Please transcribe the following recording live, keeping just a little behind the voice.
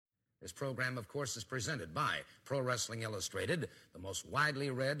This program, of course, is presented by Pro Wrestling Illustrated, the most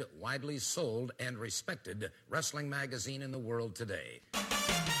widely read, widely sold, and respected wrestling magazine in the world today.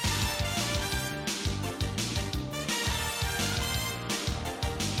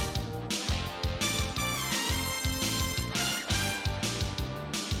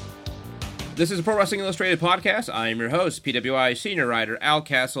 This is a Pro Wrestling Illustrated podcast. I'm your host, PWI senior writer Al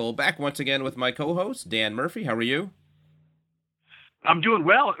Castle, back once again with my co-host, Dan Murphy. How are you? I'm doing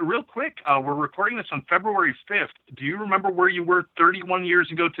well. Real quick, we're recording this on February 5th. Do you remember where you were 31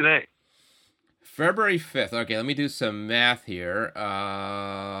 years ago today? February 5th. Okay, let me do some math here.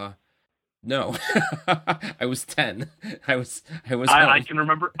 No. I was 10. I can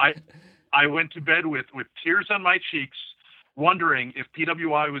remember. I went to bed with tears on my cheeks, wondering if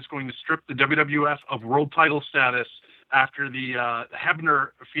PWI was going to strip the WWF of world title status after the Hebner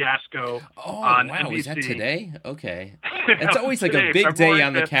fiasco on NBC. Wow, is that today? Okay. It's always like a big February day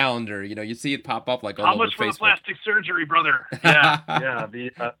on 5th. The calendar. You know, you see it pop up like all How over much for Facebook. The plastic surgery, brother? Yeah,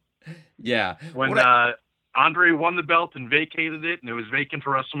 yeah. Yeah. When Andre won the belt and vacated it, and it was vacant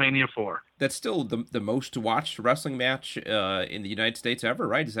for WrestleMania 4. That's still the most watched wrestling match in the United States ever,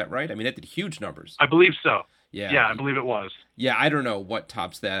 right? Is that right? I mean, that did huge numbers. I believe so. Yeah, I believe it was. Yeah, I don't know what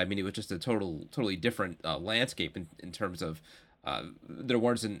tops that. I mean, it was just a totally different landscape in terms of there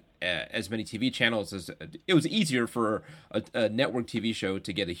weren't as many TV channels. It was easier for a network TV show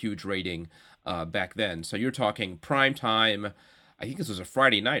to get a huge rating back then. So you're talking prime time. I think this was a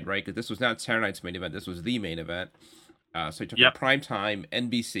Friday night, right? Because this was not Saturday night's main event. This was the main event. So you're talking prime time,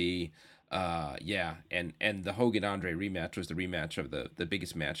 NBC. And the Hogan Andre rematch was the rematch of the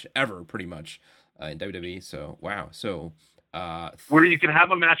biggest match ever, pretty much. In WWE, so wow, so where you can have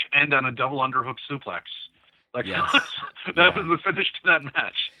a match end on a double underhook suplex, that was the finish to that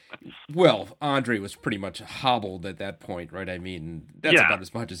match. Well, Andre was pretty much hobbled at that point, right? I mean, that's about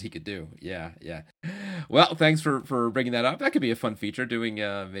as much as he could do. Yeah. Well, thanks for bringing that up. That could be a fun feature, doing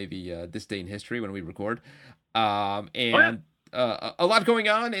maybe this day in history when we record, a lot going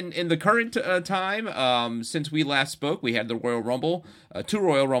on in the current time. Since we last spoke, we had the Royal Rumble, 2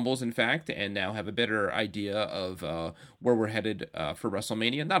 Royal Rumbles, in fact, and now have a better idea of where we're headed for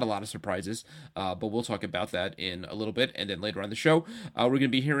WrestleMania. Not a lot of surprises, but we'll talk about that in a little bit. And then later on the show, we're going to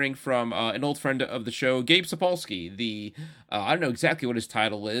be hearing from an old friend of the show, Gabe Sapolsky. I don't know exactly what his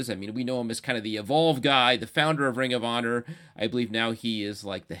title is. I mean, we know him as kind of the Evolve guy, the founder of Ring of Honor. I believe now he is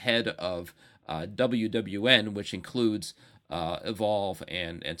like the head of WWN, which includes Evolve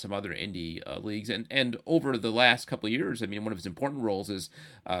and some other indie leagues. And over the last couple of years, I mean, one of his important roles is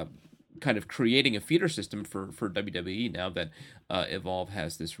kind of creating a feeder system for WWE now that Evolve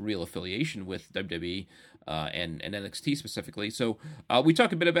has this real affiliation with WWE and NXT specifically. So we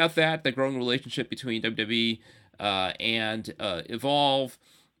talk a bit about that, the growing relationship between WWE and Evolve,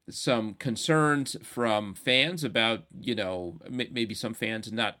 some concerns from fans about, maybe some fans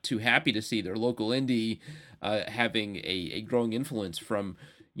not too happy to see their local indie having a growing influence from,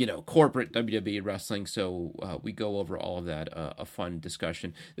 corporate WWE wrestling. So we go over all of that, a fun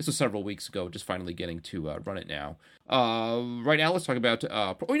discussion. This was several weeks ago, just finally getting to run it now. Right now, let's talk about,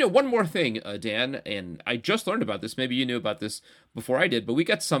 one more thing, Dan, and I just learned about this. Maybe you knew about this before I did, but we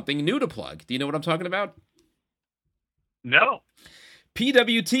got something new to plug. Do you know what I'm talking about? No.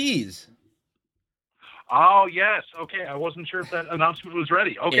 PWTs. Oh, yes. Okay. I wasn't sure if that announcement was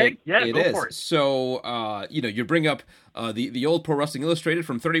ready. Okay. Go for it. So, you bring up the old Pro Wrestling Illustrated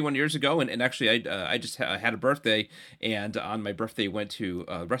from 31 years ago. And actually, I just had a birthday. And on my birthday, went to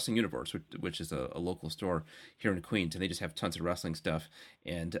Wrestling Universe, which is a local store here in Queens. And they just have tons of wrestling stuff.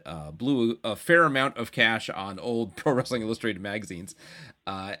 And blew a fair amount of cash on old Pro Wrestling Illustrated magazines.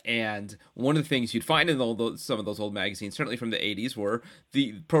 And one of the things you'd find in some of those old magazines, certainly from the 80s, were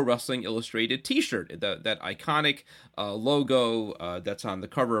the Pro Wrestling Illustrated t-shirt, that iconic logo that's on the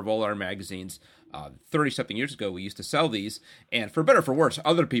cover of all our magazines. 30-something years ago, we used to sell these, and for better or for worse,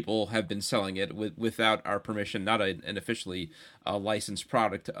 other people have been selling it without our permission, not an officially licensed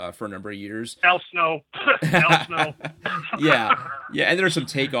product for a number of years. Al Snow. Yeah, and there's some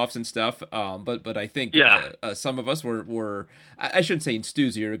takeoffs and stuff, but I think some of us were I shouldn't say in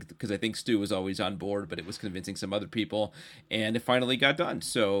Stu's ear, because I think Stu was always on board, but it was convincing some other people, and it finally got done.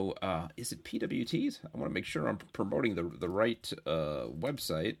 So is it PWTs? I want to make sure I'm promoting the right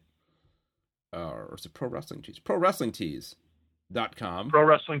website. Or is it Pro Wrestling Tees? Pro Wrestling Tees. .com. Pro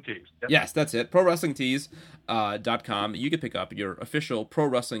Wrestling Tees. Yep. Yes, that's it. ProWrestlingTees.com. You can pick up your official Pro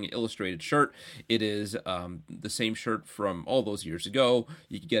Wrestling Illustrated shirt. It is the same shirt from all those years ago.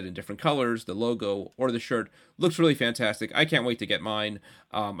 You can get it in different colors. The logo or the shirt looks really fantastic. I can't wait to get mine.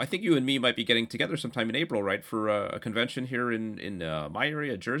 I think you and me might be getting together sometime in April, right, for a convention here in my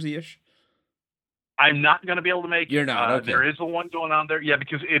area, Jersey-ish. I'm not going to be able to make it. You're not, okay. There is a one going on there. Yeah,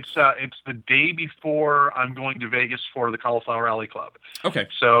 because it's the day before I'm going to Vegas for the Cauliflower Alley Club. Okay.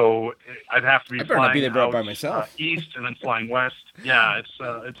 So I'd have to be flying not be there by myself. East and then flying west. Yeah, it's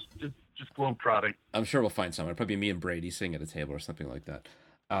just globetrotting. I'm sure we'll find someone. Probably me and Brady sitting at a table or something like that.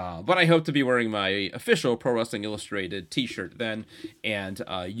 But I hope to be wearing my official Pro Wrestling Illustrated t-shirt then, and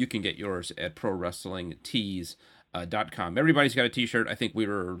you can get yours at ProWrestlingTees.com. Everybody's got a t-shirt. I think we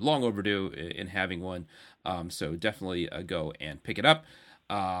were long overdue in having one, so definitely go and pick it up.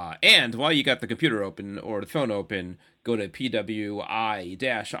 And while you got the computer open or the phone open, go to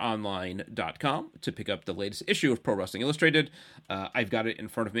pwi-online.com to pick up the latest issue of Pro Wrestling Illustrated. I've got it in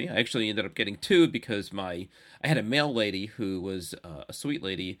front of me. I actually ended up getting two because I had a mail lady who was a sweet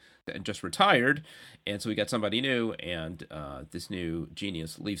lady and just retired, and so we got somebody new, and this new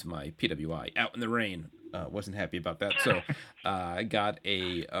genius leaves my PWI out in the rain. Wasn't happy about that, so I got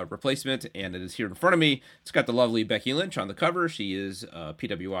a replacement, and it is here in front of me. It's got the lovely Becky Lynch on the cover. She is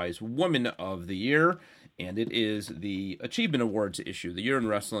PWI's Woman of the Year, and it is the Achievement Awards issue, the Year in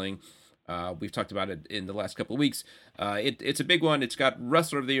Wrestling. We've talked about it in the last couple of weeks. It's a big one. It's got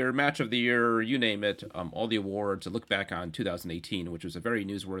Wrestler of the Year, Match of the Year, you name it, all the awards. A look back on 2018, which was a very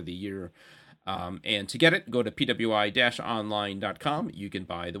newsworthy year. And to get it, go to pwi-online.com. You can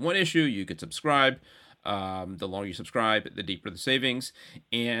buy the one issue. You can subscribe. The longer you subscribe, the deeper the savings.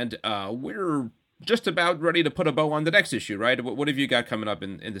 And we're just about ready to put a bow on the next issue, right? What have you got coming up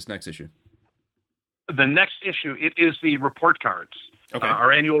in this next issue? The next issue, it is the report cards. Okay.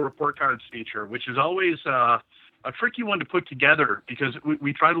 Our annual report cards feature, which is always a tricky one to put together because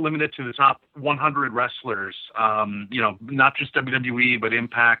we try to limit it to the top 100 wrestlers, not just WWE, but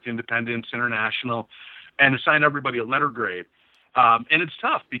Impact, Independence, International, and assign everybody a letter grade. And it's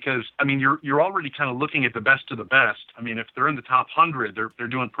tough because, I mean, you're already kind of looking at the best of the best. I mean, if they're in the top 100, they're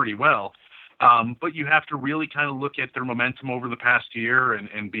doing pretty well. But you have to really kind of look at their momentum over the past year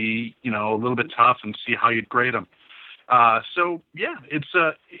and be, a little bit tough and see how you'd grade them. It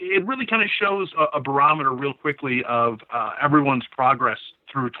really kind of shows a barometer real quickly of everyone's progress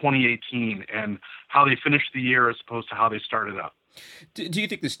through 2018 and how they finished the year as opposed to how they started out. Do you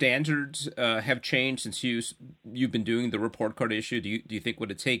think the standards have changed since you've been doing the report card issue? Do you think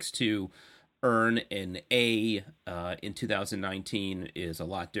what it takes to earn an A in 2019 is a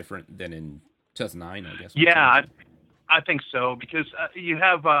lot different than in 2009, I guess? Yeah, I think so, because you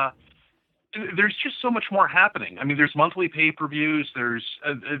have there's just so much more happening. I mean, there's monthly pay-per-views, there's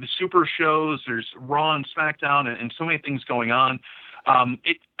the super shows, there's Raw and SmackDown, and so many things going on.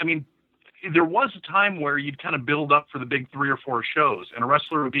 There was a time where you'd kind of build up for the big 3 or 4 shows, and a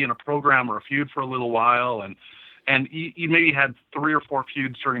wrestler would be in a program or a feud for a little while, and you maybe had 3 or 4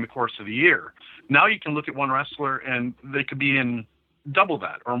 feuds during the course of the year. Now you can look at one wrestler, and they could be in double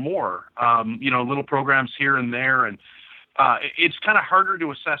that or more, little programs here and there, and it's kind of harder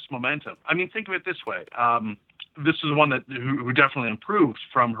to assess momentum. I mean, think of it this way. This is one who definitely improved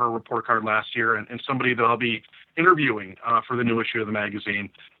from her report card last year, and somebody that I'll be interviewing for the new issue of the magazine,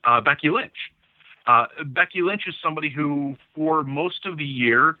 Becky Lynch. Becky Lynch is somebody who, for most of the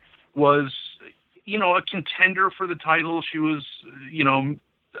year, was, a contender for the title. She was,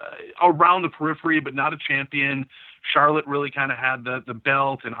 around the periphery, but not a champion. Charlotte really kind of had the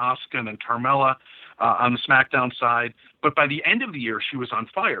belt, and Asuka and then Carmella on the SmackDown side. But by the end of the year, she was on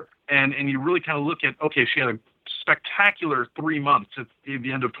fire. And you really kind of look at, okay, she had a spectacular 3 months at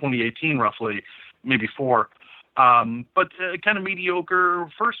the end of 2018, roughly, maybe 4. But kind of mediocre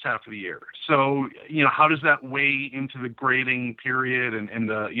first half of the year. So, how does that weigh into the grading period and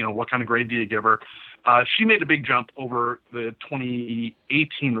what kind of grade do you give her? She made a big jump over the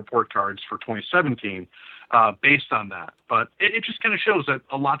 2018 report cards for 2017 based on that. But it just kind of shows that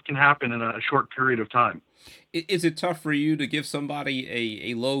a lot can happen in a short period of time. Is it tough for you to give somebody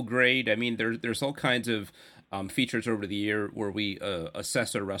a low grade? I mean, there's all kinds of features over the year where we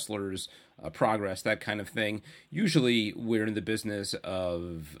assess a wrestler's progress, that kind of thing. Usually we're in the business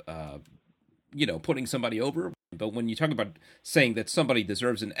of, putting somebody over. But when you talk about saying that somebody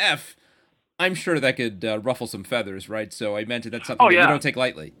deserves an F, I'm sure that could ruffle some feathers, right? So I meant that's something that you don't take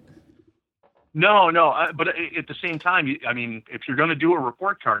lightly. No, but at the same time, if you're going to do a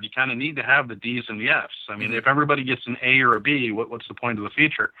report card, you kind of need to have the D's and the F's. I mean, if everybody gets an A or a B, what's the point of the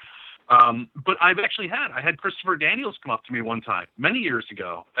feature? But I had Christopher Daniels come up to me one time many years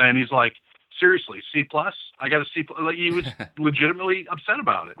ago, and he's like, seriously, C+? I got a C+. Like, he was legitimately upset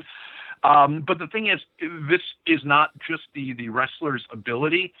about it. But the thing is, this is not just the wrestler's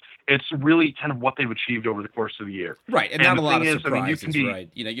ability. It's really kind of what they've achieved over the course of the year. Right, and not a lot of surprises, right?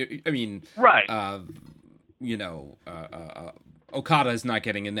 Okada is not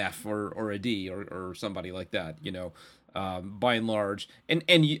getting an F or a D or somebody like that, by and large. And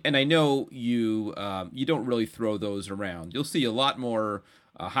I know you don't really throw those around. You'll see a lot more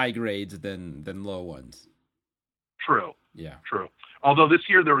high grades than low ones. True. Yeah. True. Although this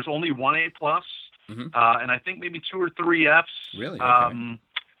year there was only one A+, and I think maybe 2 or 3 Fs. Really? Okay.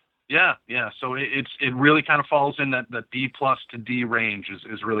 Yeah. So it really kind of falls in that B+ to D range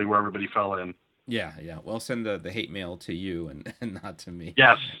is really where everybody fell in. Yeah. Well, send the hate mail to you and not to me.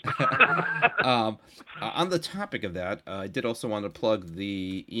 Yes. On the topic of that, I did also want to plug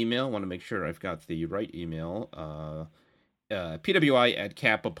the email. I want to make sure I've got the right email.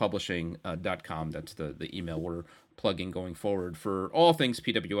 PWI@kappapublishing.com. That's the email we're plugging going forward for all things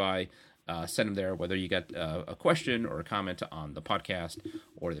PWI. Send them there, whether you get a question or a comment on the podcast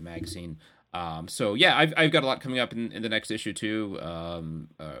or the magazine. So yeah, I've got a lot coming up in the next issue too.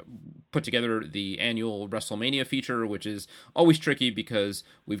 Put together the annual WrestleMania feature, which is always tricky because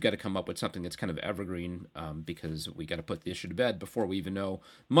we've got to come up with something that's kind of evergreen, because we got to put the issue to bed before we even know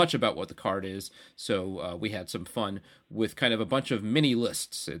much about what the card is. So we had some fun with kind of a bunch of mini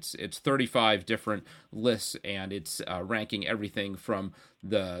lists. It's 35 different lists, and it's ranking everything from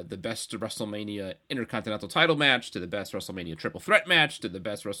the best WrestleMania Intercontinental title match to the best WrestleMania triple threat match to the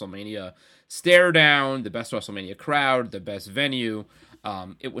best WrestleMania stare down, the best WrestleMania crowd, the best venue.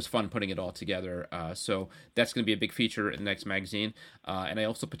 It was fun putting it all together. So that's going to be a big feature in the next magazine. And I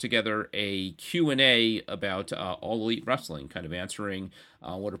also put together a Q&A about All Elite Wrestling, kind of answering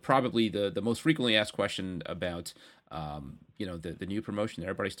what are probably the most frequently asked question about the new promotion that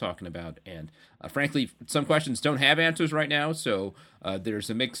everybody's talking about. And frankly, some questions don't have answers right now. So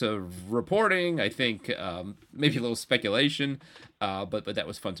there's a mix of reporting, I think, maybe a little speculation, but that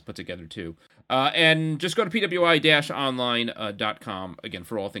was fun to put together too. And just go to pwi-online.com, again,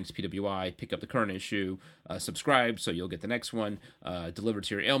 for all things PWI. Pick up the current issue, subscribe so you'll get the next one delivered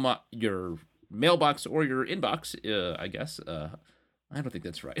to your mailbox or your inbox, I guess. I don't think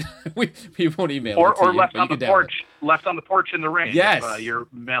that's right. we won't email it to or you, left on the porch. Left on the porch in the rain. Yes. If, your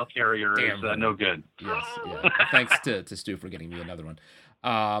mail carrier is no good. Yes. Yeah. Thanks to Stu for getting me another one.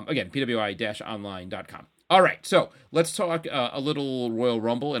 Again, pwi-online.com. All right, so let's talk a little Royal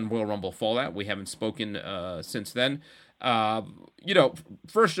Rumble and Royal Rumble Fallout. We haven't spoken since then.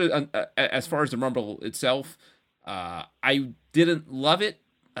 First, as far as the Rumble itself, I didn't love it,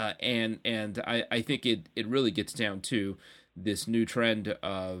 and I think it really gets down to this new trend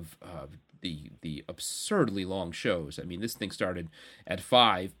of the absurdly long shows. I mean, this thing started at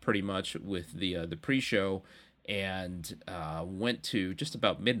 5 pretty much with the pre-show, and went to just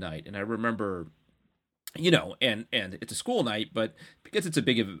about midnight. And I remember, and it's a school night, but because it's a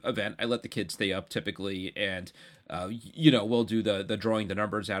big event, I let the kids stay up typically, and we'll do the drawing the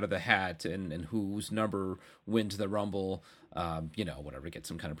numbers out of the hat, and whose number wins the Rumble. Whatever, get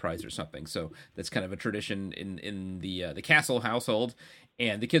some kind of prize or something. So that's kind of a tradition in the Castle household,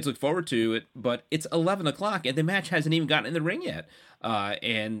 and the kids look forward to it. But it's 11 o'clock, and the match hasn't even gotten in the ring yet.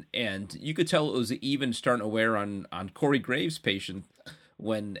 And you could tell it was even starting to wear on Corey Graves' patient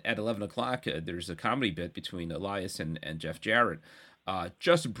when at 11 o'clock there's a comedy bit between Elias and Jeff Jarrett.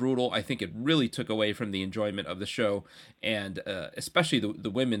 Just brutal. I think it really took away from the enjoyment of the show, and especially the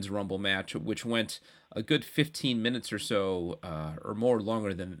women's Rumble match, which went a good 15 minutes or so, or more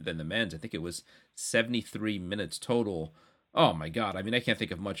longer than the men's. I think it was 73 minutes total. Oh my God. I mean, I can't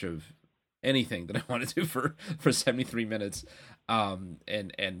think of much of anything that I want to do for 73 minutes,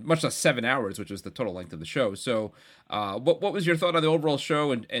 and much less 7 hours, which was the total length of the show. So what was your thought on the overall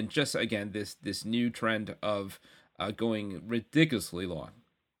show, and just, again, this new trend of going ridiculously long?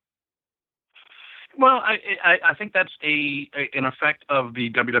 Well, I think that's an effect of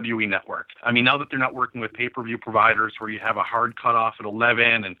the WWE network. I mean, now that they're not working with pay-per-view providers where you have a hard cutoff at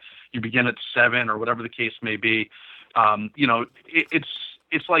 11 and you begin at 7 or whatever the case may be,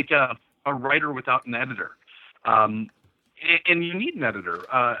 it's like a writer without an editor. And you need an editor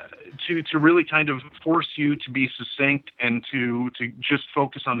to really kind of force you to be succinct and to just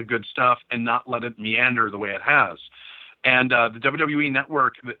focus on the good stuff and not let it meander the way it has. And the WWE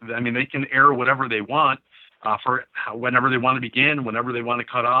network, I mean, they can air whatever they want for whenever they want to begin, whenever they want to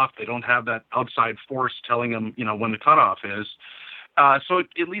cut off. They don't have that outside force telling them, when the cutoff is. So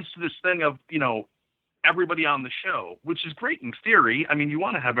it leads to this thing of, everybody on the show, which is great in theory. I mean, you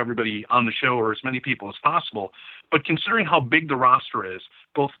want to have everybody on the show or as many people as possible. But considering how big the roster is,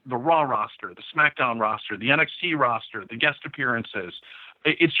 both the Raw roster, the SmackDown roster, the NXT roster, the guest appearances,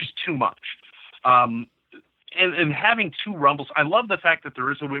 it's just too much. And having two Rumbles, I love the fact that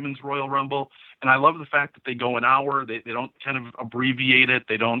there is a Women's Royal Rumble, and I love the fact that they go an hour. They don't kind of abbreviate it.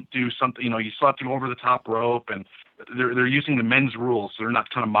 They don't do something, you still have to go over the top rope, and they're using the men's rules, so they're not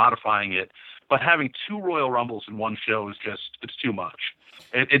kind of modifying it. But having two Royal Rumbles in one show is it's too much.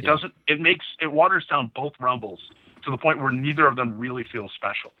 It waters down both Rumbles to the point where neither of them really feel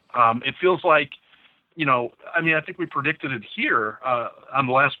special. It feels like, I think we predicted it here on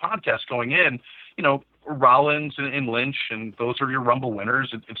the last podcast going in, Rollins and Lynch, and those are your Rumble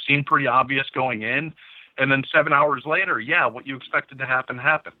winners. It seemed pretty obvious going in. And then 7 hours later, what you expected to happen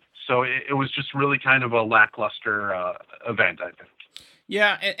happened. So it was just really kind of a lackluster event, I think.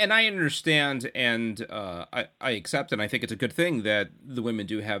 Yeah, and I understand, and I accept, and I think it's a good thing that the women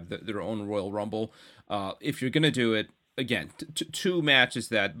do have their own Royal Rumble. If you're going to do it, again, two matches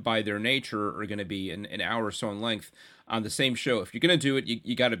that by their nature are going to be an hour or so in length on the same show, if you're going to do it,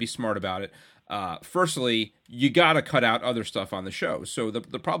 you got to be smart about it. Firstly, you got to cut out other stuff on the show. So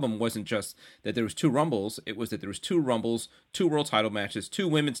the problem wasn't just that there was two Rumbles. It was that there was two Rumbles, two world title matches, two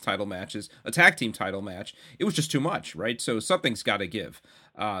women's title matches, a tag team title match. It was just too much, right? So something's got to give.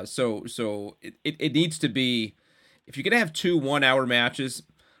 So it needs to be, if you're going to have two 1 hour matches,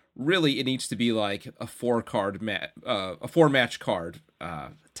 really it needs to be like a 4-match card,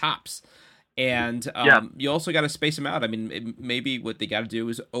 tops. And you also got to space them out. I mean, maybe what they got to do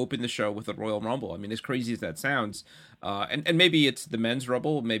is open the show with a Royal Rumble. I mean, as crazy as that sounds, and maybe it's the men's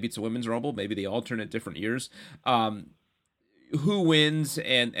Rumble, maybe it's a women's Rumble, maybe they alternate different years. Who wins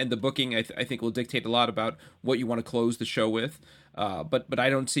and the booking, I think, will dictate a lot about what you want to close the show with. But I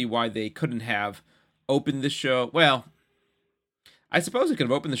don't see why they couldn't have opened the show. Well, I suppose they could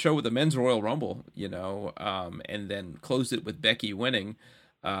have opened the show with the men's Royal Rumble, and then closed it with Becky winning.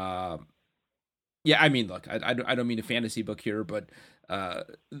 Yeah, I mean, look, I don't mean a fantasy book here, but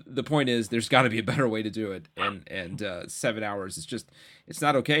the point is there's got to be a better way to do it, and 7 hours is just, it's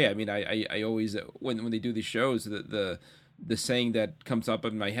not okay. I mean, I always, when they do these shows, the saying that comes up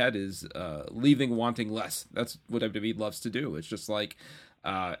in my head is leaving wanting less. That's what WWE loves to do. It's just like,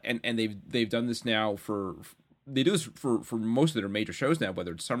 and they've done this now they do this for most of their major shows now,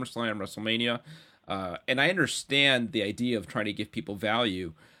 whether it's SummerSlam, WrestleMania, and I understand the idea of trying to give people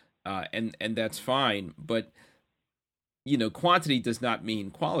value. And that's fine, but quantity does not mean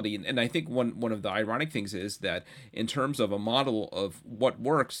quality. And I think one of the ironic things is that in terms of a model of what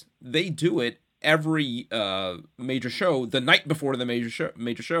works, they do it every major show the night before the major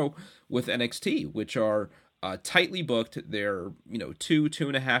show with NXT, which are tightly booked. They're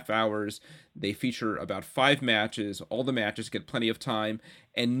 2.5 hours. They feature about 5 matches. All the matches get plenty of time,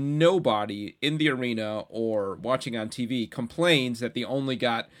 and nobody in the arena or watching on TV complains that they only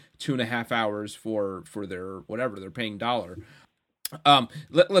got 2.5 hours for their whatever they're paying $1.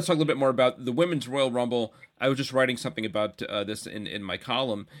 Let's talk a little bit more about the Women's Royal Rumble. I was just writing something about this in my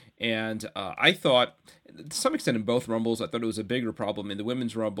column, and I thought, to some extent in both Rumbles, I thought it was a bigger problem. In the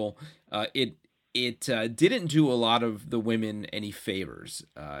Women's Rumble, it didn't do a lot of the women any favors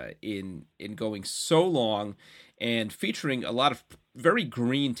in going so long and featuring a lot of very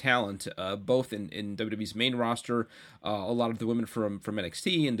green talent, both in WWE's main roster, a lot of the women from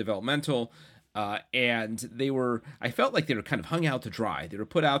NXT and developmental, and I felt like they were kind of hung out to dry. They were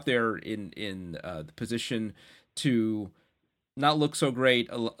put out there in the position to not look so great,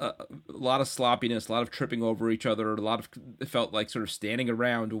 a lot of sloppiness, a lot of tripping over each other, it felt like sort of standing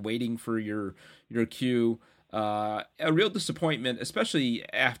around waiting for your cue. A real disappointment, especially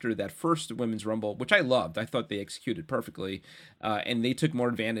after that first Women's Rumble, which I loved. I thought they executed perfectly, and they took more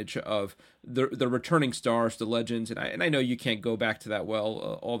advantage of the returning stars, the legends, and I know you can't go back to that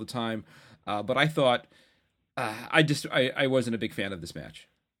well all the time, but I thought I wasn't a big fan of this match.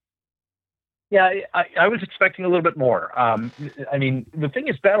 Yeah, I was expecting a little bit more. I mean, the thing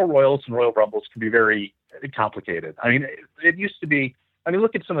is, Battle Royals and Royal Rumbles can be very complicated. I mean, it used to be,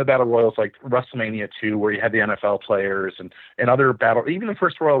 look at some of the Battle Royals like WrestleMania 2, where you had the NFL players and other even the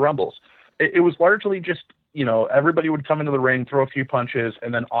first Royal Rumbles. It was largely just, everybody would come into the ring, throw a few punches,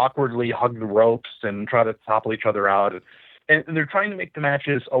 and then awkwardly hug the ropes and try to topple each other out. And they're trying to make the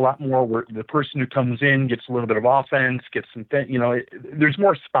matches a lot more where the person who comes in gets a little bit of offense, gets some, there's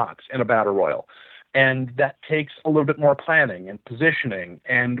more spots in a Battle Royal. And that takes a little bit more planning and positioning.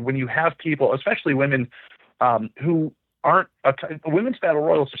 And when you have people, especially women, who aren't, women's Battle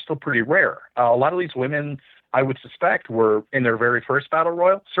Royals are still pretty rare. A lot of these women I would suspect were in their very first battle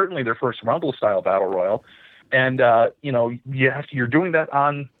royal, certainly their first Rumble style battle royal. And, you're doing that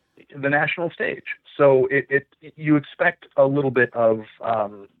on the national stage. So you expect a little bit of,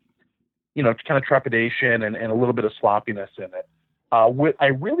 kind of trepidation and a little bit of sloppiness in it. What I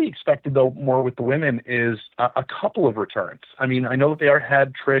really expected, though, more with the women is a couple of returns. I mean, I know that they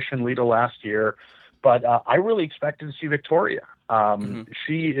had Trish and Lita last year, but I really expected to see Victoria.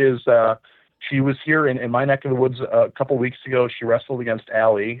 She was here in my neck of the woods a couple weeks ago. She wrestled against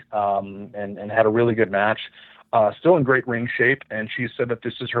Allie and had a really good match. Still in great ring shape, and she said that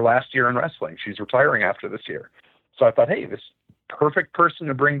this is her last year in wrestling. She's retiring after this year. So I thought, hey, this perfect person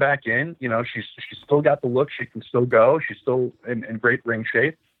to bring back in. She's still got the look. She can still go. She's still in great ring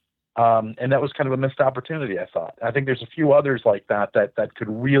shape. And that was kind of a missed opportunity, I thought. I think there's a few others like that could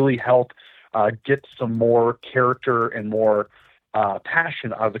really help get some more character and more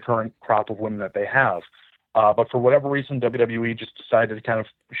passion out of the current crop of women that they have. But for whatever reason, WWE just decided to kind of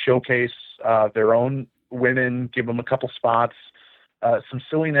showcase their own women, give them a couple spots, some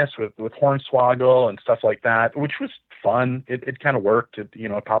silliness with Hornswoggle and stuff like that, which was fun. It kind of worked. It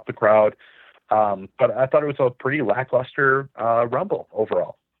popped the crowd. But I thought it was a pretty lackluster Rumble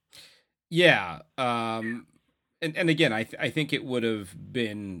overall. Yeah. And again, I think it would have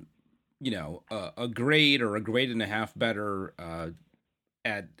been, a grade or a grade and a half better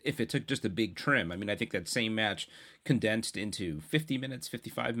if it took just a big trim. I mean, I think that same match condensed into 50 minutes,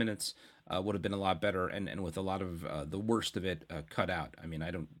 55 minutes would have been a lot better, and with a lot of the worst of it cut out. I mean,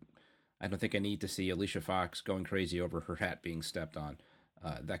 I don't think I need to see Alicia Fox going crazy over her hat being stepped on.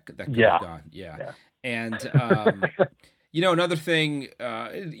 That could have gone. Yeah. And another thing,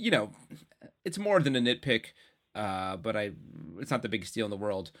 it's more than a nitpick, but it's not the biggest deal in the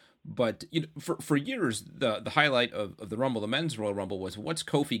world. But for years, the highlight of the Rumble, the men's Royal Rumble, was what's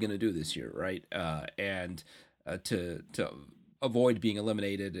Kofi going to do this year, right? And to avoid being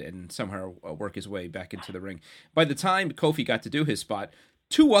eliminated and somehow work his way back into the ring. By the time Kofi got to do his spot,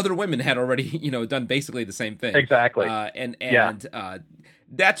 two other women had already, done basically the same thing. Exactly.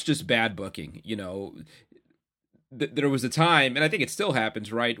 That's just bad booking. There was a time, and I think it still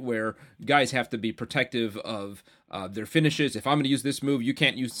happens, right, where guys have to be protective of their finishes. If I'm going to use this move, you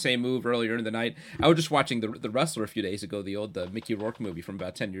can't use the same move earlier in the night. I was just watching The Wrestler a few days ago, the Mickey Rourke movie from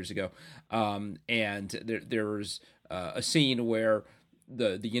about 10 years ago, and there was a scene where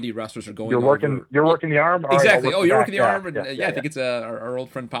the indie wrestlers are going. You're working the arm. Exactly. You're working the arm, and I think it's our old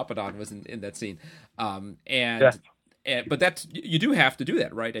friend Papadon was in that scene, but that's, you do have to do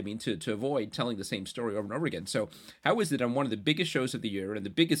that, right? I mean, to avoid telling the same story over and over again. So how is it on one of the biggest shows of the year and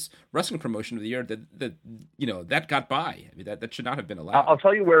the biggest wrestling promotion of the year that got by? I mean, that should not have been allowed. I'll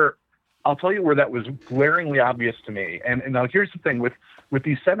tell you where that was glaringly obvious to me. And now here's the thing with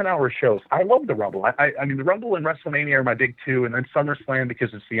these 7-hour shows. I love the Rumble. I mean, the Rumble and WrestleMania are my big two, and then SummerSlam because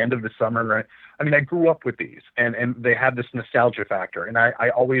it's the end of the summer. Right? I mean, I grew up with these, and they have this nostalgia factor, and I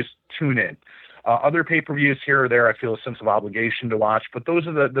always tune in. Other pay-per-views here or there, I feel a sense of obligation to watch, but those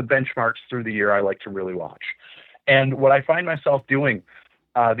are the benchmarks through the year I like to really watch. And what I find myself doing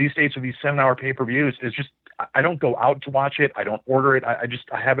these days with these 7-hour pay-per-views is just, I don't go out to watch it. I don't order it. I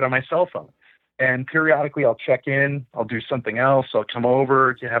have it on my cell phone. And periodically I'll check in. I'll do something else. I'll come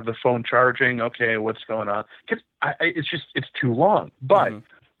over to have the phone charging. Okay, what's going on? It's too long. But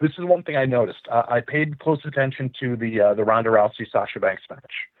this is one thing I noticed. I paid close attention to the Ronda Rousey-Sasha Banks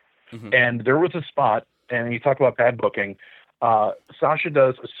match. And there was a spot, and you talk about bad booking, Sasha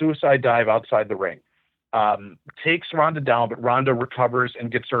does a suicide dive outside the ring, takes Ronda down, but Ronda recovers and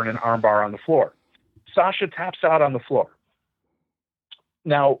gets her in an armbar on the floor. Sasha taps out on the floor.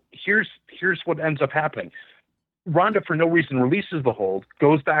 Now, here's what ends up happening. Ronda, for no reason, releases the hold,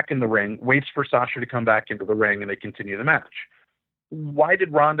 goes back in the ring, waits for Sasha to come back into the ring, and they continue the match. Why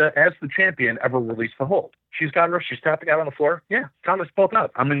did Ronda, as the champion, ever release the hold? She's got her. She's tapping out on the floor. Yeah, count us both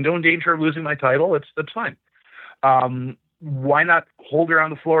out. I'm in no danger of losing my title. That's fine. Why not hold her on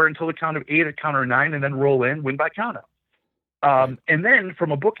the floor until the count of 8 or count of 9 and then roll in, win by count out? And then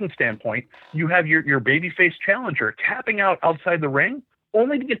from a booking standpoint, you have your babyface challenger tapping out outside the ring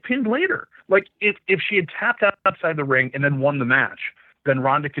only to get pinned later. Like if she had tapped out outside the ring and then won the match, then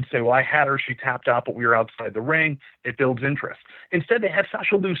Ronda could say, well, I had her, she tapped out, but we were outside the ring. It builds interest. Instead, they had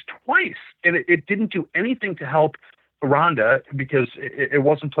Sasha lose twice, and it didn't do anything to help Ronda because it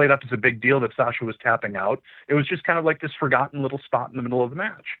wasn't played up as a big deal that Sasha was tapping out. It was just kind of like this forgotten little spot in the middle of the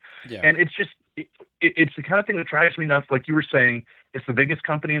match. Yeah. And it's just, it's the kind of thing that drives me nuts. Like you were saying, it's the biggest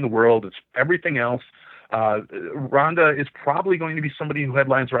company in the world. It's everything else. Ronda is probably going to be somebody who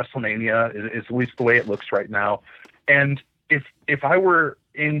headlines WrestleMania, is at least the way it looks right now. And if I were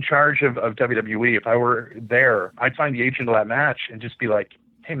in charge of WWE, if I were there, I'd find the agent of that match and just be like,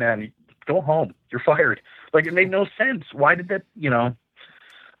 hey man, go home. You're fired. Like, it made no sense. Why did that,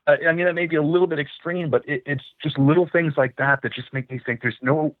 I mean, that may be a little bit extreme, but it's just little things like that just make me think there's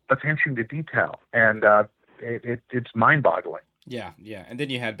no attention to detail. And it's mind-boggling. Yeah. And then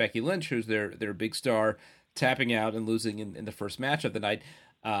you had Becky Lynch, who's their big star, tapping out and losing in the first match of the night.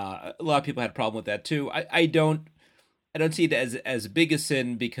 A lot of people had a problem with that too. I don't see it as big a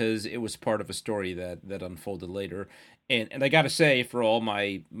sin because it was part of a story that unfolded later. And I got to say, for all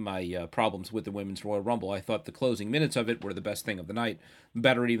my problems with the Women's Royal Rumble, I thought the closing minutes of it were the best thing of the night,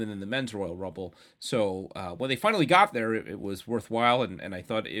 better even than the Men's Royal Rumble. So when they finally got there, it was worthwhile, and I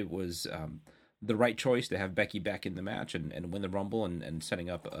thought it was the right choice to have Becky back in the match and win the Rumble and setting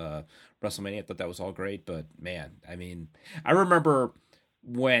up WrestleMania. I thought that was all great, but man, I mean, I remember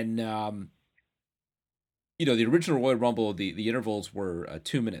when the original Royal Rumble, the intervals were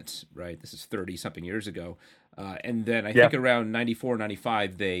 2 minutes, right? This is 30-something years ago. And then I think around 94,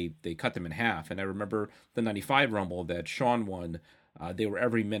 95, they cut them in half. And I remember the 95 Rumble that Shawn won, they were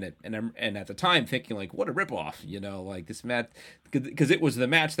every minute. And at the time thinking, like, what a ripoff, like this match, because it was the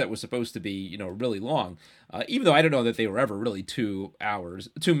match that was supposed to be, really long. Even though I don't know that they were ever really 2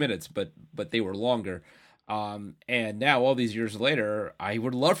 minutes, but they were longer. And now all these years later, I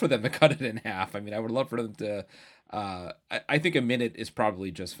would love for them to cut it in half. I mean, I would love for them to, I think a minute is probably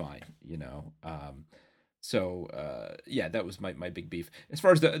just fine, So, that was my big beef. As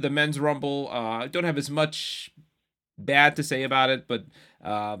far as the Men's Rumble, I don't have as much bad to say about it, but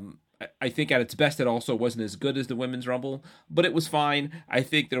I think at its best it also wasn't as good as the Women's Rumble, but it was fine. I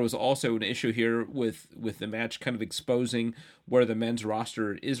think there was also an issue here with the match kind of exposing where the men's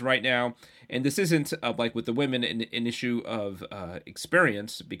roster is right now. And this isn't like with the women an issue of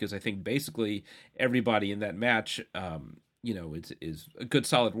experience, because I think basically everybody in that match is a good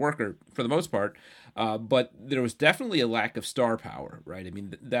solid worker for the most part, but there was definitely a lack of star power, right? I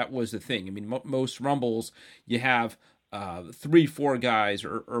mean, that was the thing. I mean, most Rumbles, you have 3-4 guys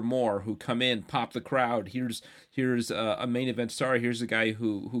or more who come in, pop the crowd. Here's a main event star. Here's a guy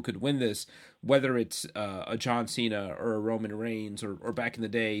who could win this, whether it's a John Cena or a Roman Reigns or back in the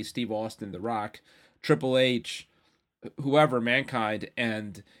day, Steve Austin, The Rock, Triple H, whoever, Mankind,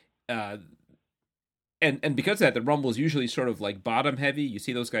 and because of that, the Rumble is usually sort of like bottom heavy. You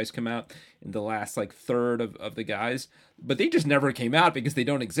see those guys come out in the last like third of the guys, but they just never came out because they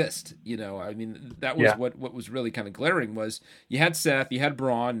don't exist. I mean, that was what was really kind of glaring was you had Seth, you had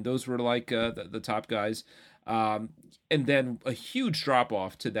Braun, those were like the top guys. And then a huge drop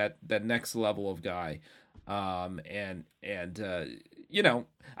off to that next level of guy. I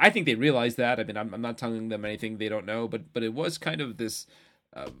think they realized that. I mean, I'm not telling them anything they don't know, but it was kind of this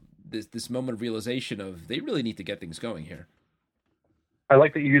moment of realization of they really need to get things going here. I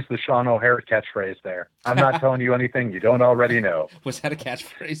like that you used the Sean O'Hare catchphrase there. I'm not telling you anything you don't already know. Was that a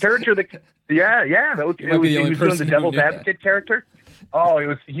catchphrase? Yeah. He was doing the devil's advocate character. Oh, it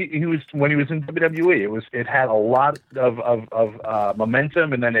was he was when he was in WWE. It had a lot of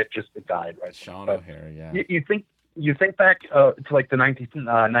momentum, and then it died. Right, Sean O'Hare. Yeah. You think back to like the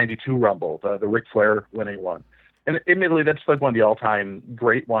 1992 Rumble, the Ric Flair winning one. And admittedly, that's like one of the all-time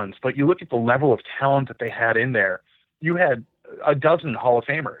great ones. But you look at the level of talent that they had in there. You had a dozen Hall of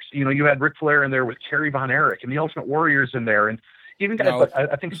Famers. You had Ric Flair in there with Kerry Von Erich and the Ultimate Warriors in there, and even guys like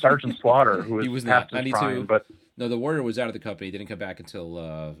I think Sergeant Slaughter, who was past his prime. But no, the Warrior was out of the company. He didn't come back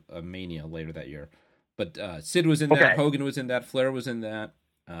until Mania later that year. But Sid was in that. Hogan was in that. Flair was in that.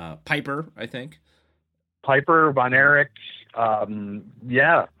 Piper, I think. Piper, Von Erich.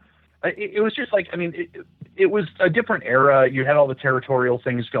 It was just like, I mean, it was a different era. You had all the territorial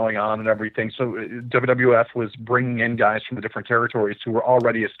things going on and everything. So WWF was bringing in guys from the different territories who were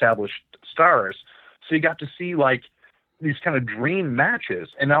already established stars. So you got to see like these kind of dream matches.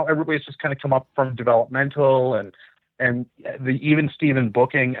 And now everybody's just kind of come up from developmental and the even Steven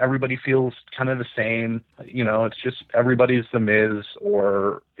booking. Everybody feels kind of the same. It's just everybody's The Miz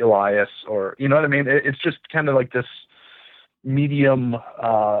or Elias or, you know what I mean? It's just kind of like this medium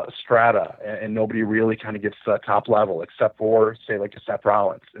strata, and nobody really kind of gets top level except for, say, like a Seth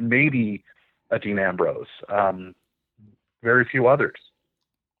Rollins and maybe a Dean Ambrose. Very few others.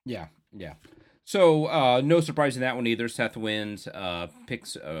 Yeah. So no surprise in that one either. Seth wins,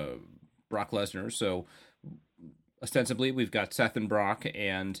 picks Brock Lesnar. So ostensibly we've got Seth and Brock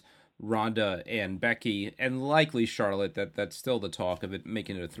and Ronda and Becky and likely Charlotte. That's still the talk of it,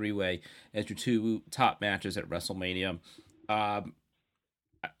 making it a 3-way as your two top matches at WrestleMania. I'm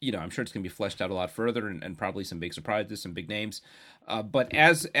sure it's going to be fleshed out a lot further and probably some big surprises, some big names. But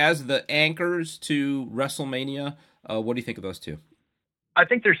as the anchors to WrestleMania, what do you think of those two? I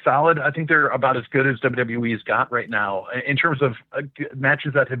think they're solid. I think they're about as good as WWE's got right now in terms of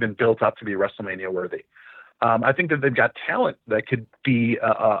matches that have been built up to be WrestleMania worthy. I think that they've got talent that could be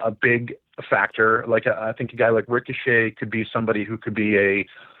a big factor. Like I think a guy like Ricochet could be somebody who could be a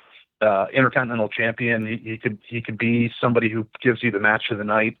Intercontinental Champion. He could be somebody who gives you the match of the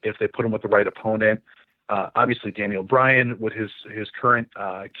night if they put him with the right opponent. Obviously, Daniel Bryan with his current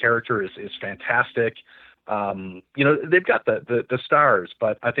character is fantastic. They've got the stars,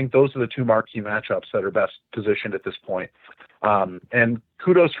 but I think those are the two marquee matchups that are best positioned at this point. And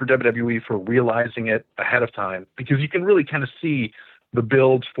kudos for WWE for realizing it ahead of time, because you can really kind of see the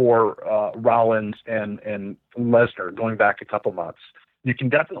build for Rollins and Lesnar going back a couple months. You can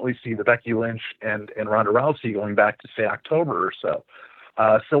definitely see the Becky Lynch and Ronda Rousey going back to, say, October or so.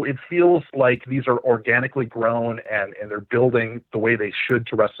 So it feels like these are organically grown and they're building the way they should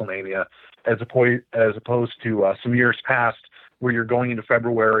to WrestleMania, as opposed to some years past where you're going into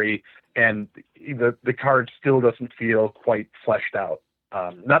February and the card still doesn't feel quite fleshed out.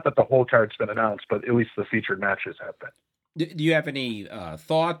 Not that the whole card's been announced, but at least the featured matches have been. Do you have any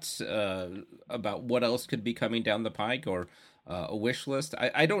thoughts about what else could be coming down the pike, or a wish list?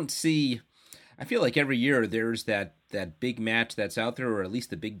 I don't see. I feel like every year there's that big match that's out there, or at least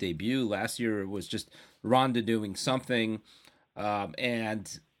the big debut. Last year it was just Ronda doing something,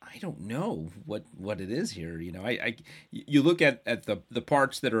 and I don't know what it is here. You look at the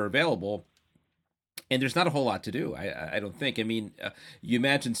parts that are available, and there's not a whole lot to do. I don't think. I mean, you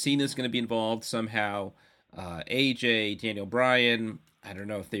imagine Cena's going to be involved somehow. AJ, Daniel Bryan. I don't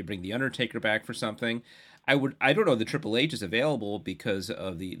know if they bring the Undertaker back for something. I don't know. The Triple H is available because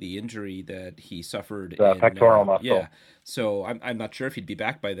of the injury that he suffered. The pectoral muscle. Yeah. So I'm not sure if he'd be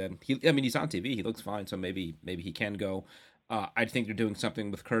back by then. He's on TV. He looks fine. So maybe he can go. I think they're doing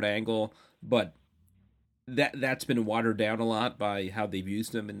something with Kurt Angle, but that's been watered down a lot by how they've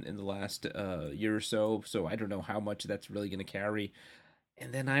used him in the last year or so. So I don't know how much that's really going to carry.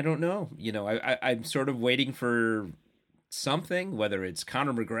 And then I don't know. I'm sort of waiting for something, whether it's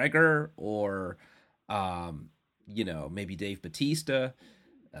Conor McGregor or maybe Dave Bautista.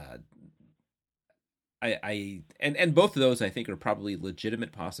 And both of those I think are probably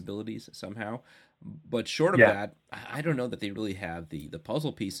legitimate possibilities somehow. But short of that, I don't know that they really have the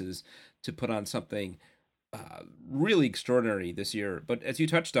puzzle pieces to put on something really extraordinary this year. But as you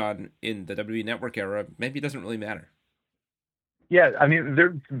touched on, in the WWE Network era, maybe it doesn't really matter. Yeah, I mean,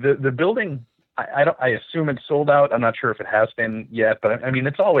 the building. I assume it's sold out. I'm not sure if it has been yet, but I mean,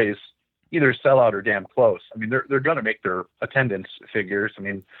 it's always either sell out or damn close. I mean, they're going to make their attendance figures. I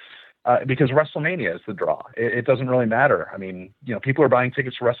mean, because WrestleMania is the draw. It doesn't really matter. I mean, people are buying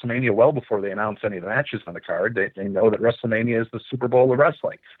tickets to WrestleMania well before they announce any of the matches on the card. They know that WrestleMania is the Super Bowl of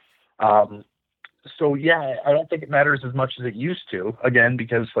wrestling. So yeah, I don't think it matters as much as it used to. Again,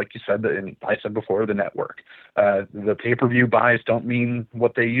 because like you said, and I said before, the network, the pay-per-view buys don't mean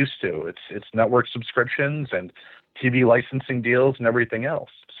what they used to. It's network subscriptions and TV licensing deals and everything else.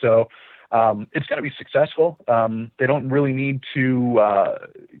 So it's going to be successful. They don't really need to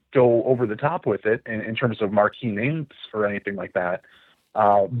go over the top with it in terms of marquee names or anything like that.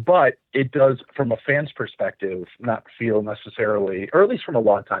 But it does, from a fan's perspective, not feel necessarily, or at least from a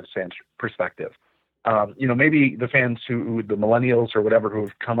longtime fan's perspective. Maybe the fans who the millennials or whatever who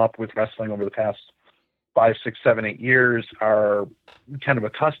have come up with wrestling over the past 5, 6, 7, 8 years are kind of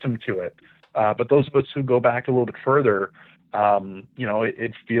accustomed to it. But those of us who go back a little bit further,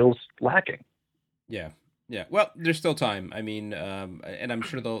 it feels lacking. Yeah. Well, there's still time. I mean, and I'm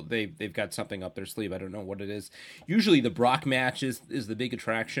sure they've got something up their sleeve. I don't know what it is. Usually the Brock match is the big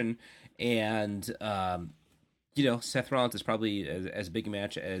attraction, and Seth Rollins is probably as big a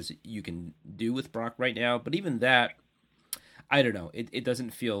match as you can do with Brock right now. But even that, I don't know. It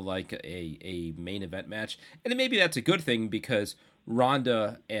doesn't feel like a main event match, and maybe that's a good thing, because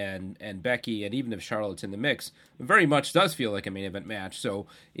Ronda and Becky, and even if Charlotte's in the mix, very much does feel like a main event match. So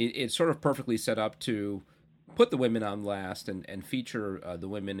it's sort of perfectly set up to put the women on last and feature the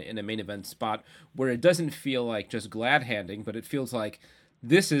women in a main event spot where it doesn't feel like just glad handing, but it feels like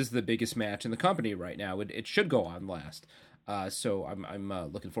this is the biggest match in the company right now. It should go on last. So I'm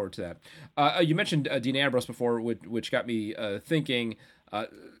looking forward to that. You mentioned Dean Ambrose before, which got me thinking.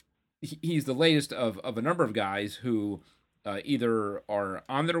 He's the latest of a number of guys who either are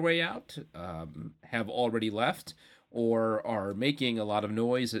on their way out, have already left, or are making a lot of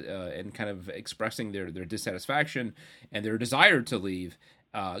noise and kind of expressing their dissatisfaction and their desire to leave.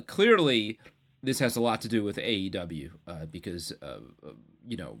 Clearly, this has a lot to do with AEW because,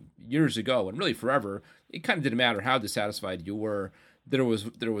 years ago, and really forever, it kind of didn't matter how dissatisfied you were. There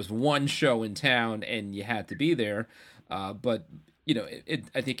was one show in town and you had to be there. But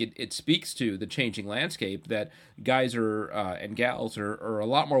I think it speaks to the changing landscape that guys are and gals are a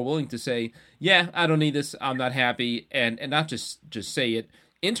lot more willing to say, yeah, I don't need this, I'm not happy, and not just say it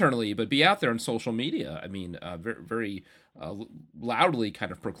internally, but be out there on social media. I mean, very, very loudly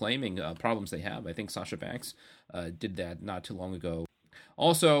kind of proclaiming problems they have. I think Sasha Banks did that not too long ago.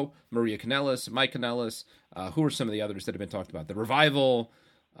 Also, Maria Kanellis, Mike Kanellis, who are some of the others that have been talked about? The Revival,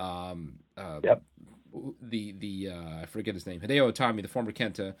 yep. The I forget his name, Hideo Itami, the former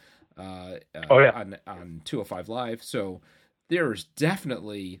Kenta, on 205 Live. So there's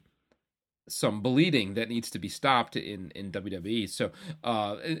definitely some bleeding that needs to be stopped in WWE. So,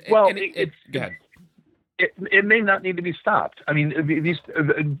 go ahead. It may not need to be stopped. I mean,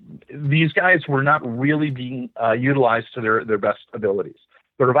 these guys were not really being utilized to their best abilities.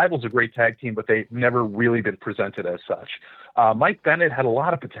 The Revival's a great tag team, but they've never really been presented as such. Mike Bennett had a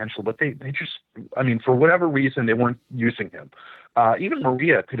lot of potential, but they just, I mean, for whatever reason, they weren't using him. Even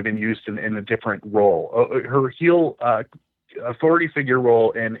Maria could have been used in a different role. Her heel authority figure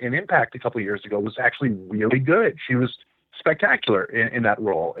role in Impact a couple of years ago was actually really good. She was spectacular in that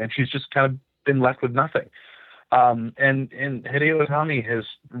role, and she's just kind of been left with nothing. And Hideo Itami has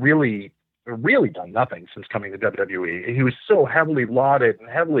really done nothing since coming to WWE. He was so heavily lauded and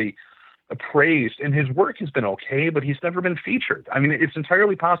heavily praised, and his work has been okay, but he's never been featured. I mean, it's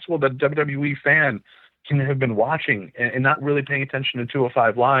entirely possible that a WWE fan can have been watching and not really paying attention to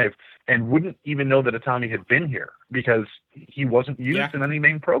 205 Live and wouldn't even know that Itami had been here because he wasn't used in any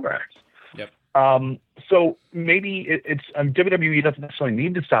main programs. Yep. So maybe it's WWE doesn't necessarily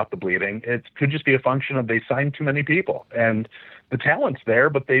need to stop the bleeding. It could just be a function of they signed too many people, and the talent's there,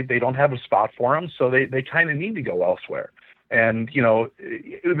 but they don't have a spot for them, so they kind of need to go elsewhere. And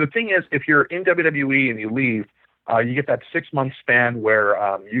the thing is, if you're in WWE and you leave, you get that 6-month span where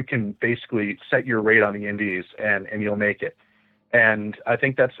you can basically set your rate on the indies and you'll make it. And I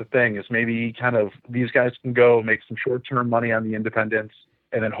think that's the thing, is maybe kind of these guys can go make some short-term money on the independents,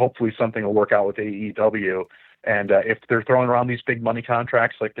 and then hopefully something will work out with AEW. And if they're throwing around these big money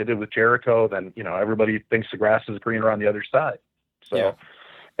contracts like they did with Jericho, then, everybody thinks the grass is greener on the other side. So,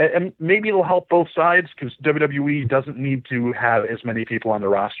 and maybe it'll help both sides, because WWE doesn't need to have as many people on the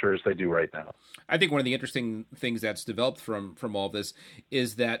roster as they do right now. I think one of the interesting things that's developed from all this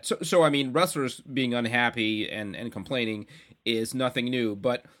is that, so I mean, wrestlers being unhappy and complaining is nothing new,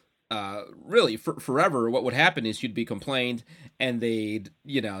 but really, forever, what would happen is you'd be complained, and they'd,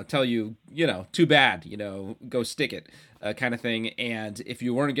 tell you, too bad, go stick it, kind of thing. And if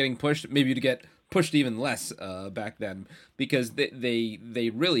you weren't getting pushed, maybe you'd get pushed even less back then, because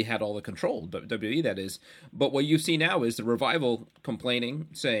they really had all the control, WWE that is. But what you see now is the Revival complaining,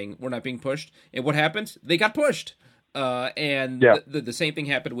 saying we're not being pushed, and what happened? They got pushed. The same thing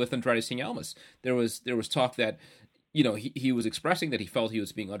happened with Andrade Cien Almas. There was talk that, he was expressing that he felt he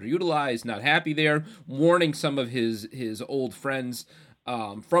was being underutilized, not happy there, warning some of his old friends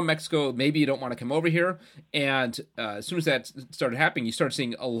from Mexico, maybe you don't want to come over here. And as soon as that started happening, you started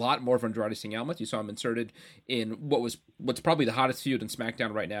seeing a lot more of Andrade Cien Almas. You saw him inserted in what's probably the hottest feud in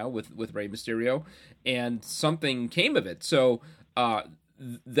SmackDown right now with Rey Mysterio, and something came of it. So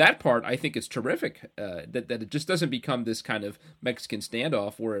that part, I think, is terrific, that it just doesn't become this kind of Mexican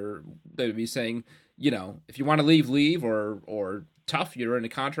standoff where they would be saying, if you want to leave, or tough, you're in a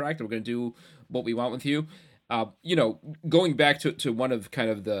contract, and we're going to do what we want with you. Going back to one of kind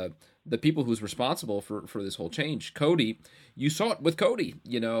of the people who's responsible for this whole change, Cody, you saw it with Cody,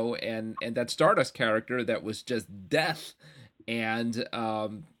 and that Stardust character that was just death. And,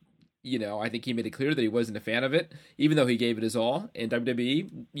 I think he made it clear that he wasn't a fan of it, even though he gave it his all. And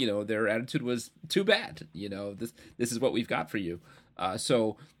WWE, their attitude was too bad. This is what we've got for you.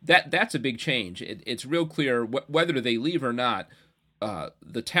 So that's a big change. It's real clear whether they leave or not.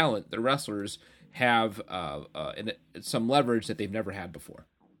 The talent, the wrestlers, have some leverage that they've never had before.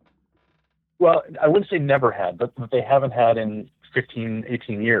 Well, I wouldn't say never had, but they haven't had in 15,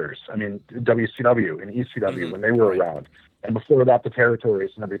 18 years. I mean, WCW and ECW, when they were around. And before that, the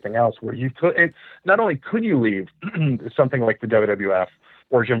territories and everything else, where you could, and not only could you leave something like the WWF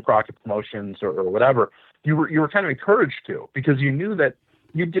or Jim Crockett Promotions or whatever, you were kind of encouraged to, because you knew that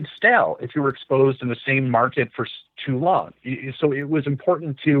you'd get stale if you were exposed in the same market for too long. So it was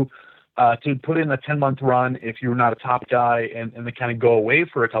important to put in a 10-month run if you're not a top guy, and then kind of go away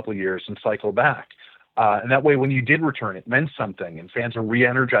for a couple of years and cycle back. And that way, when you did return, it meant something, and fans are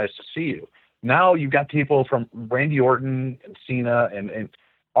re-energized to see you. Now you've got people from Randy Orton and Cena and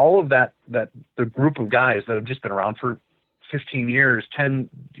all of that the group of guys that have just been around for 15 years, 15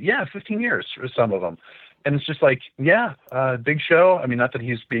 years for some of them. And it's just like, Big Show. I mean, not that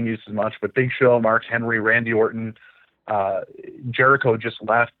he's being used as much, but Big Show, Mark Henry, Randy Orton, Jericho just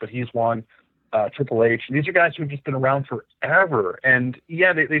left, but he's won. Triple H. These are guys who've just been around forever, and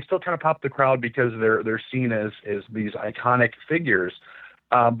yeah, they still kind of pop the crowd because they're seen as these iconic figures.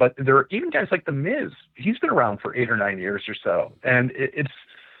 But there are even guys like The Miz. He's been around for 8 or 9 years or so, and it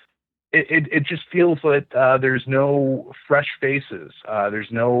just feels that there's no fresh faces. There's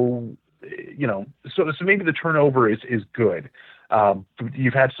no, so maybe the turnover is good.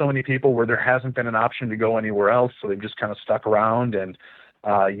 You've had so many people where there hasn't been an option to go anywhere else, so they've just kind of stuck around, and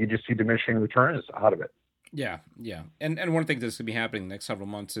you just see diminishing returns out of it. Yeah. And one of the things that's going to be happening in the next several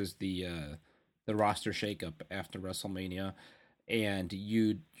months is the roster shakeup after WrestleMania, and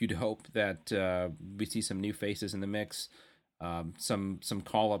you'd hope that we see some new faces in the mix, some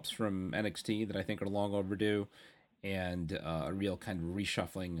call-ups from NXT that I think are long overdue, and a real kind of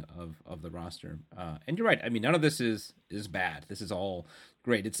reshuffling of the roster. And you're right. I mean, none of this is bad. This is all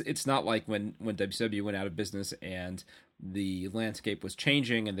great. It's not like when WCW went out of business and the landscape was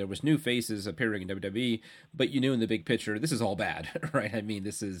changing and there was new faces appearing in WWE, but you knew in the big picture this is all bad, right? I mean,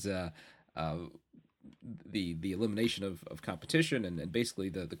 this is the elimination of competition and basically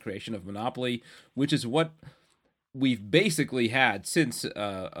the creation of monopoly, which is what we've basically had since the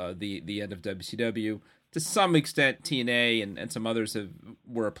end of WCW. To some extent, TNA and some others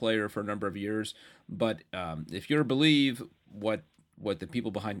were a player for a number of years, but if you're to believe what the people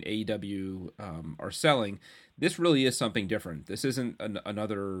behind AEW are selling, this really is something different. This isn't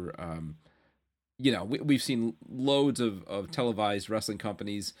another. We've seen loads of televised wrestling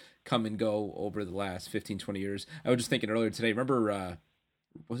companies come and go over the last 15, 20 years. I was just thinking earlier today. Remember?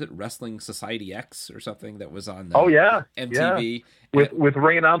 Was it Wrestling Society X or something that was on MTV? Yeah. With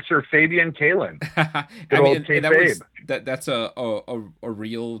ring announcer Fabian Kalin. That's a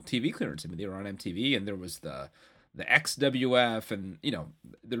real TV clearance. I mean, they were on MTV, and there was the XWF, and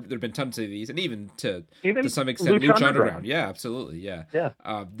there've been tons of these, and even to some extent Lucha Underground. Yeah, absolutely. Yeah.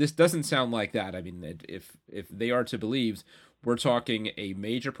 This doesn't sound like that. I mean, if they are to believe, we're talking a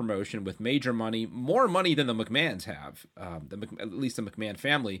major promotion with major money, more money than the McMahons have, at least the McMahon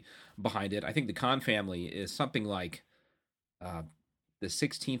family behind it. I think the Khan family is something like the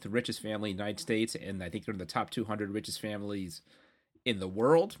 16th richest family in the United States, and I think they're in the top 200 richest families in the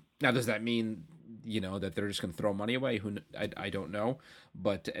world. Now, does that mean that they're just going to throw money away? I don't know,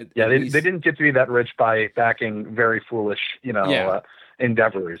 but they didn't get to be that rich by backing very foolish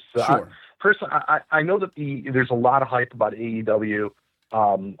endeavors. So sure. Personally, I know that there's a lot of hype about AEW,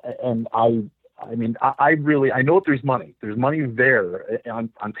 and I know that there's money. There's money there on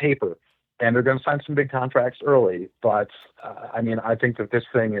paper, and they're going to sign some big contracts early. But I think that this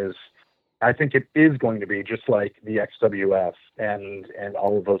thing is. I think it is going to be just like the XWF and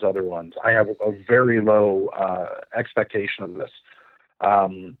all of those other ones. I have a very low expectation of this.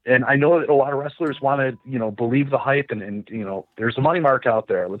 And I know that a lot of wrestlers want to, believe the hype and there's a money mark out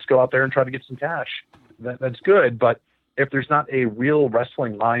there. Let's go out there and try to get some cash. That's good. But if there's not a real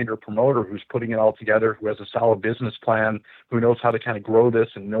wrestling mind or promoter who's putting it all together, who has a solid business plan, who knows how to kind of grow this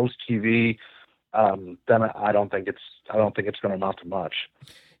and knows TV, then I don't think it's going to amount to much.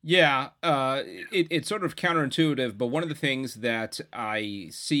 Yeah, it's sort of counterintuitive, but one of the things that I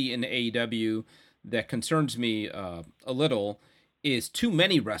see in AEW that concerns me a little is too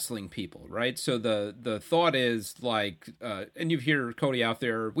many wrestling people, right? So the thought is like, and you hear Cody out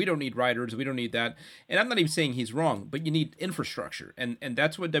there, we don't need writers, we don't need that. And I'm not even saying he's wrong, but you need infrastructure. And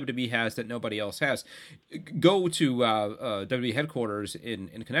that's what WWE has that nobody else has. Go to WWE headquarters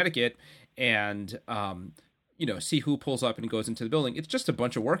in Connecticut and, see who pulls up and goes into the building. It's just a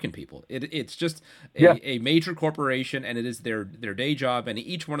bunch of working people. It's just a major corporation, and it is their day job. And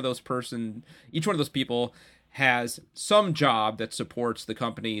each one of those people has some job that supports the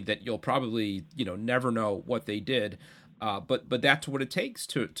company that you'll probably never know what they did. But that's what it takes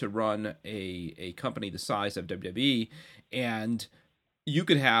to run a company the size of WWE. And you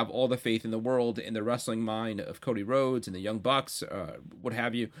could have all the faith in the world in the wrestling mind of Cody Rhodes and the Young Bucks, what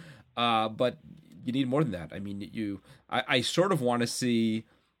have you. But you need more than that. I mean, I sort of want to see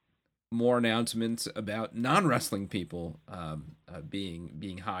more announcements about non-wrestling people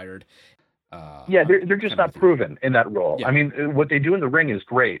being hired. They're just not proven in that role. Yeah. I mean, what they do in the ring is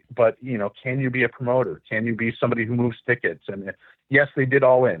great, but can you be a promoter? Can you be somebody who moves tickets? And yes, they did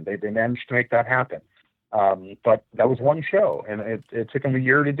All In. They managed to make that happen. But that was one show, and it took them a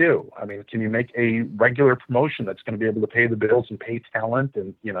year to do. I mean, can you make a regular promotion that's going to be able to pay the bills and pay talent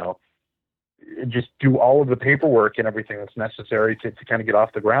and just do all of the paperwork and everything that's necessary to kind of get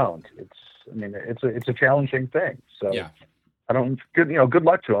off the ground? It's a challenging thing. So good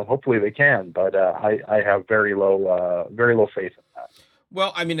luck to them. Hopefully they can, but I have very low faith in that.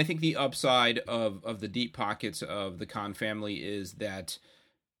 Well, I mean, I think the upside of the deep pockets of the Khan family is that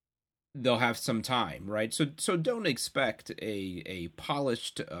they'll have some time, right? So don't expect a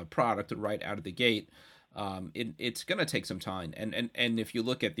polished product right out of the gate. It's going to take some time, and if you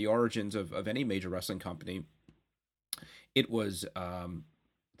look at the origins of any major wrestling company, it was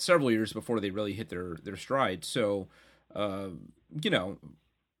several years before they really hit their stride. So, you know,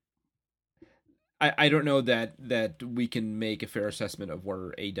 I don't know that we can make a fair assessment of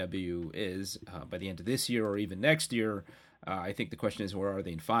where AW is by the end of this year or even next year. I think the question is, where are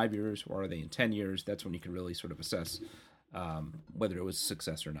they in 5 years? Where are they in 10 years? That's when you can really sort of assess whether it was a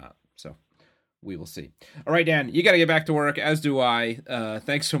success or not. So we will see. All right, Dan, you got to get back to work, as do I.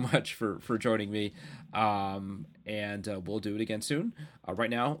 Thanks so much for joining me. And we'll do it again soon. Right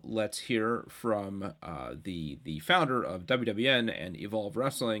now, let's hear from the founder of WWN and Evolve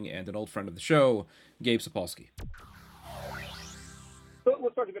Wrestling and an old friend of the show, Gabe Sapolsky. So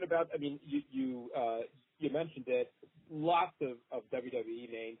let's talk a bit about, I mean, you mentioned it, lots of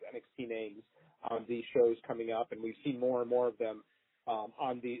WWE names, NXT names on these shows coming up, and we've seen more and more of them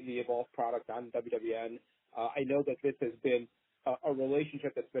on the Evolve product on WWN. I know that this has been a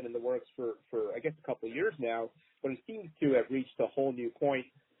relationship that's been in the works for I guess a couple of years now, but it seems to have reached a whole new point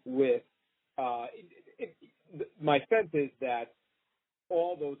with my sense is that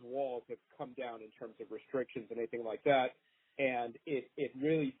all those walls have come down in terms of restrictions and anything like that, and it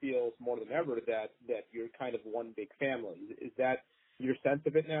really feels more than ever that you're kind of one big family. Is that your sense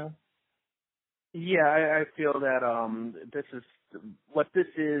of it now? Yeah, I feel that this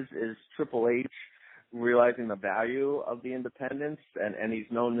is Triple H realizing the value of the independents, and he's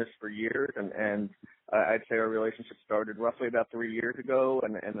known this for years, and I'd say our relationship started roughly about 3 years ago,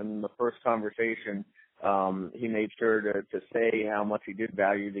 and in the first conversation, he made sure to say how much he did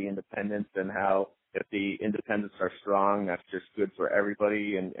value the independents and how if the independents are strong, that's just good for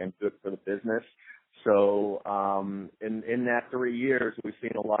everybody and good for the business. So in that 3 years, we've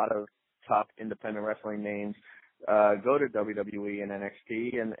seen a lot of top independent wrestling names go to WWE and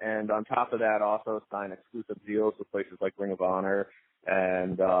NXT, and on top of that, also sign exclusive deals with places like Ring of Honor,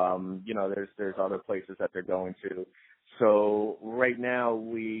 and there's other places that they're going to. So right now,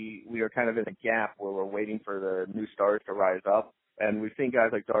 we are kind of in a gap where we're waiting for the new stars to rise up, and we've seen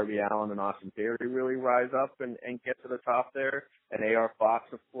guys like Darby Allin and Austin Theory really rise up and get to the top there, and AR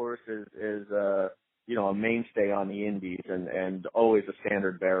Fox, of course, is a mainstay on the indies and always a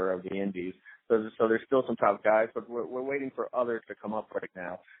standard bearer of the indies. So there's still some top guys, but we're waiting for others to come up right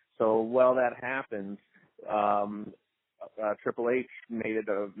now. So while that happens, Triple H made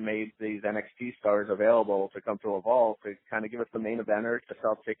these NXT stars available to come to Evolve to kind of give us the main eventers to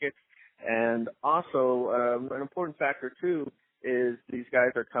sell tickets. And also, an important factor too is these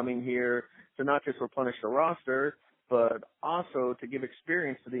guys are coming here to not just replenish the roster, but also to give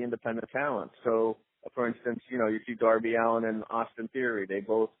experience to the independent talent. So, for instance, you see Darby Allin and Austin Theory. They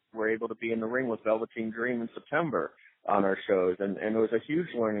both were able to be in the ring with Velveteen Dream in September on our shows, and it was a huge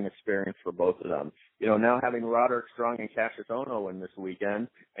learning experience for both of them. Now having Roderick Strong and Cassius Ohno in this weekend,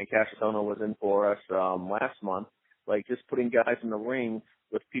 and Cassius Ohno was in for us last month, like just putting guys in the ring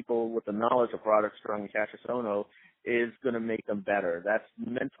with people with the knowledge of Roderick Strong and Cassius Ohno is going to make them better. That's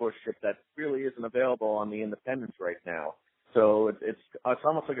mentorship that really isn't available on the independents right now. So it's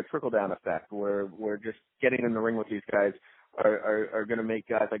almost like a trickle-down effect where we're just getting in the ring with these guys are going to make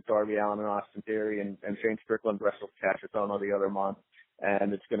guys like Darby Allin and Austin Theory and Shane Strickland wrestle Cassius Ohno the other month,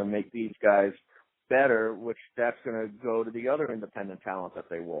 and it's going to make these guys better, which that's going to go to the other independent talent that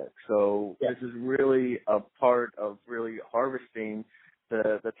they work. So This is really a part of really harvesting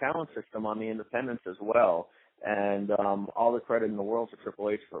the talent system on the independents as well. And all the credit in the world to Triple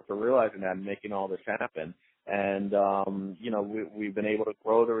H for realizing that and making all this happen. And, we've been able to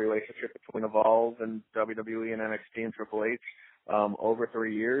grow the relationship between Evolve and WWE and NXT and Triple H over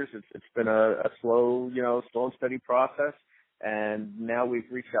 3 years. It's been a slow and steady process. And now we've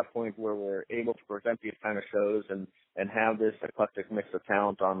reached that point where we're able to present these kind of shows and have this eclectic mix of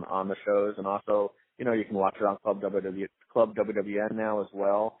talent on the shows. And also, you can watch it on Club WWN now as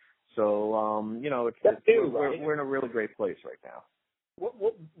well. So, we're in a really great place right now.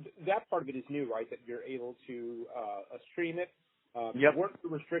 What that part of it is new, right? That you're able to stream it. Yep. Weren't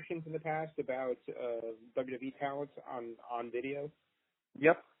there restrictions in the past about WWE talent on video?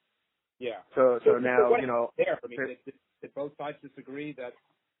 Yep. Yeah. So now, there. I mean, did both sides disagree that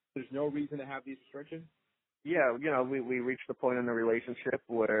there's no reason to have these restrictions? Yeah, we reached the point in the relationship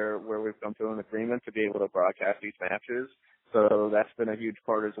where we've come to an agreement to be able to broadcast these matches. So that's been a huge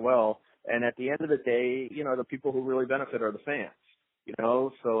part as well. And at the end of the day, the people who really benefit are the fans.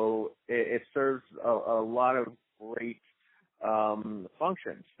 So it serves a lot of great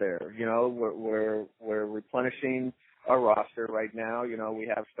functions there. You know, we're replenishing our roster right now. You know, we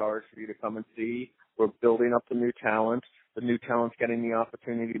have stars for you to come and see. We're building up the new talent. The new talent's getting the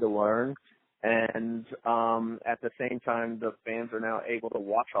opportunity to learn. And at the same time, the fans are now able to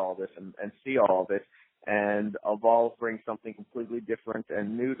watch all this and see all of it. And Evolve brings something completely different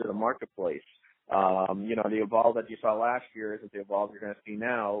and new to the marketplace. You know, the Evolve that you saw last year isn't the Evolve you're going to see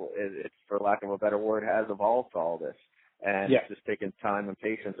now. It's, for lack of a better word, has evolved to all this. And It's just taking time and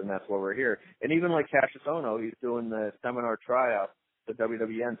patience, and that's why we're here. And even like Cassius Ohno, he's doing the seminar tryout, the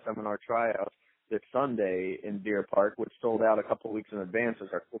WWN seminar tryout this Sunday in Deer Park, which sold out a couple of weeks in advance as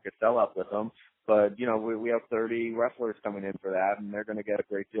our quickest sellout with them. But, you know, we have 30 wrestlers coming in for that, and they're going to get a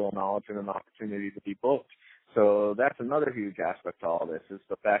great deal of knowledge and an opportunity to be booked. So that's another huge aspect to all this, is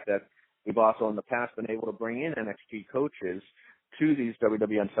the fact that we've also in the past been able to bring in NXT coaches to these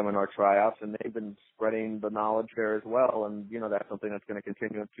WWN seminar tryouts, and they've been spreading the knowledge there as well. And, you know, that's something that's going to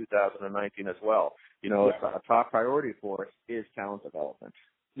continue in 2019 as well. You know, it's a top priority for us is talent development.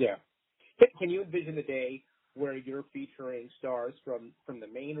 Yeah. Can you envision a day where you're featuring stars from the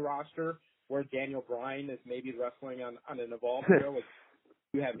main roster, where Daniel Bryan is maybe wrestling on an Evolve show, which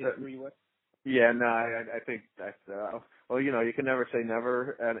you have history with? Yeah, no, I think that's, well, you know, you can never say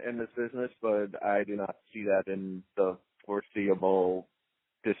never in this business, but I do not see that in the foreseeable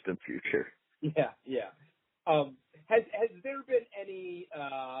distant future. Yeah. Has there been any,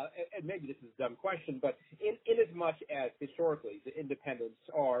 and maybe this is a dumb question, but in as much as historically the independents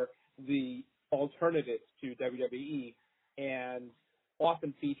are the alternatives to WWE and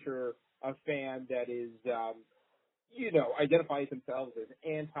often feature a fan that is, you know, identifies themselves as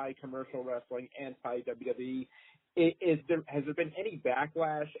anti-commercial wrestling, anti-WWE, has there been any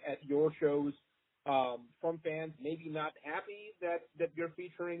backlash at your shows from fans maybe not happy that you're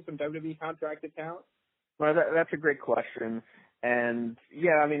featuring some WWE contracted talent? Well, that's a great question. And,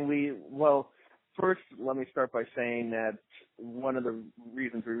 yeah, I mean, first, let me start by saying that one of the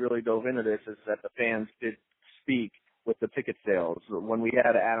reasons we really dove into this is that the fans did speak with the ticket sales. When we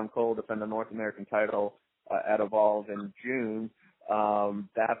had Adam Cole defend the North American title at Evolve in June,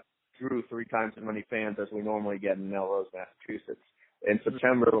 that drew 3 times as many fans as we normally get in Melrose, Massachusetts. In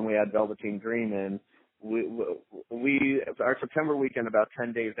September, when we had Velveteen Dream in, our September weekend, about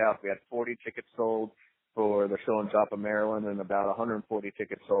 10 days out, we had 40 tickets sold for the show in Joppa, Maryland, and about 140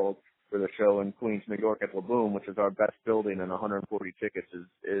 tickets sold for the show in Queens, New York at Laboom, which is our best building, and 140 tickets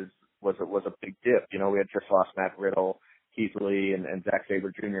was a big dip. You know, we had just lost Matt Riddle, Keith Lee, and Zack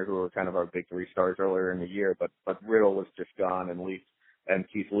Sabre Jr., who were kind of our big 3 stars earlier in the year, but Riddle was just gone, and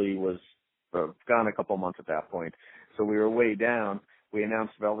Keith Lee was gone a couple months at that point. So we were way down. We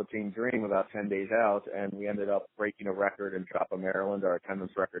announced Velveteen Dream about 10 days out, and we ended up breaking a record in Joppa, Maryland, our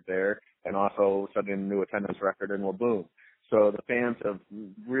attendance record there, and also setting a new attendance record in Laboom. So the fans have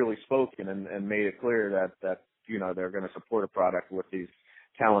really spoken and made it clear that you know, they're going to support a product with these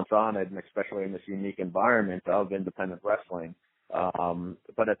talents on it, and especially in this unique environment of independent wrestling.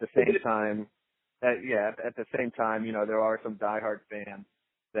 But at the same time, you know, there are some diehard fans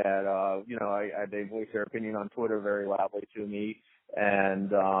that, you know, they voice their opinion on Twitter very loudly to me. And,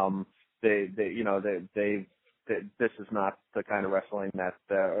 this is not the kind of wrestling that,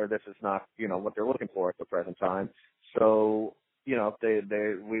 or this is not, you know, what they're looking for at the present time. So, you know,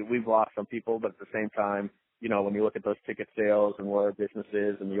 we've lost some people, but at the same time, you know, when you look at those ticket sales and where our business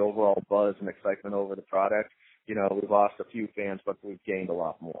is and the overall buzz and excitement over the product, you know, we've lost a few fans, but we've gained a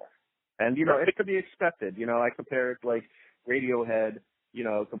lot more. And, you know, it could be expected. You know, I compared like Radiohead, you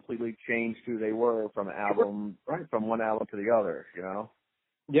know, completely changed who they were from one album to the other, you know?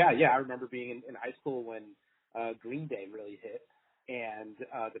 Yeah. I remember being in high school when Green Day really hit, and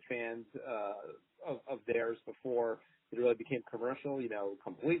the fans of theirs before it really became commercial, you know,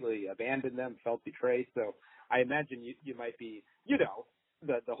 completely abandoned them, felt betrayed. So I imagine you might be, you know,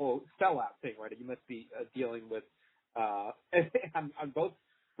 the whole sellout thing, right? You must be dealing with on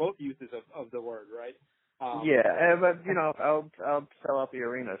both uses of the word, right? But you know, I'll sell out the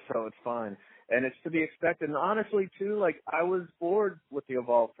arena, so it's fine, and it's to be expected. And honestly, too, like I was bored with the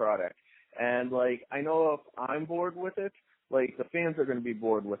Evolve product, and like I know if I'm bored with it, like the fans are going to be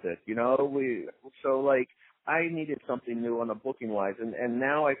bored with it. You know, I needed something new on the booking wise, and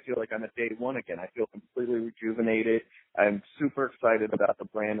now I feel like I'm at day one again. I feel completely rejuvenated. I'm super excited about the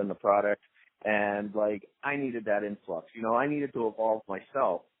brand and the product, and like I needed that influx. You know, I needed to evolve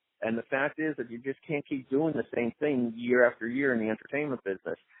myself. And the fact is that you just can't keep doing the same thing year after year in the entertainment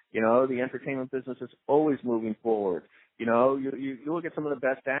business. You know, the entertainment business is always moving forward. You know, you look at some of the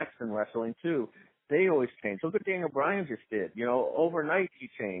best acts in wrestling too. They always change. Look what Daniel Bryan just did. You know, overnight he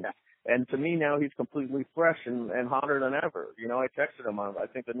changed. And to me now he's completely fresh and hotter than ever. You know, I texted him. I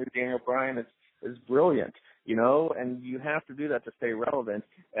think the new Daniel Bryan is brilliant. You know, and you have to do that to stay relevant.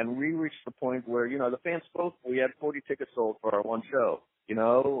 And we reached the point where, you know, the fans spoke. We had 40 tickets sold for our one show. You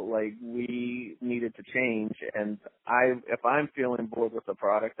know, like we needed to change. And if I'm feeling bored with the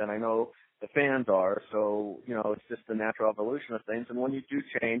product, then I know the fans are. So, you know, it's just the natural evolution of things. And when you do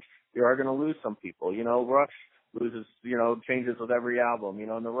change, you are going to lose some people. You know, Rush loses, you know, changes with every album. You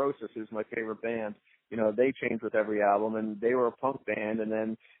know, Neurosis, who's my favorite band, you know, they change with every album, and they were a punk band, and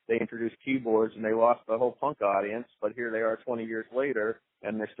then they introduced keyboards, and they lost the whole punk audience, but here they are 20 years later,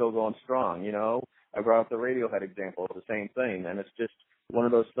 and they're still going strong, you know? I brought up the Radiohead example, it's the same thing, and it's just one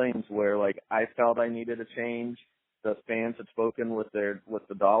of those things where, like, I felt I needed a change. The fans had spoken with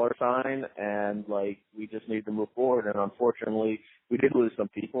the dollar sign, and, like, we just need to move forward, and unfortunately, we did lose some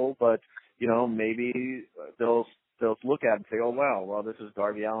people, but, you know, maybe they'll look at it and say, oh, wow, well, this is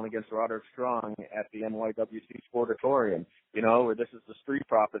Darby Allin against Roderick Strong at the NYWC Sportatorium, you know, or this is the Street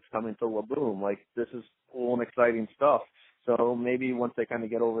Profits coming to Laboom. Like, this is cool and exciting stuff. So maybe once they kind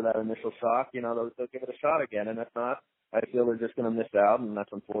of get over that initial shock, you know, they'll give it a shot again. And if not, I feel they're just going to miss out, and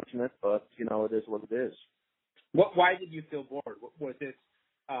that's unfortunate, but, you know, it is what it is. Why did you feel bored? Was it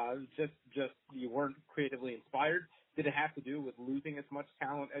just you weren't creatively inspired? Did it have to do with losing as much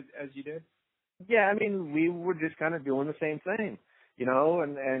talent as you did? Yeah, I mean, we were just kind of doing the same thing, you know,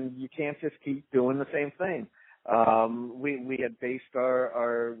 and you can't just keep doing the same thing. We had based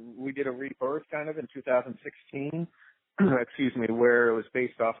we did a rebirth kind of in 2016, excuse me, where it was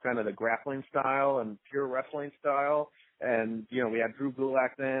based off kind of the grappling style and pure wrestling style. And, you know, we had Drew Gulak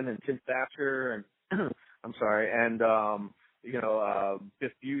then and Tim Thatcher and, I'm sorry, and, you know,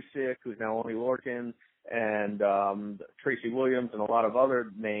 Biff Busick, who's now Oney Lorcan, and Tracy Williams and a lot of other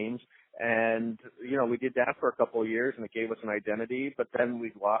names. And, you know, we did that for a couple of years, and it gave us an identity, but then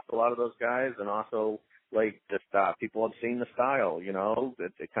we lost a lot of those guys, and also, like, just people had seen the style, you know,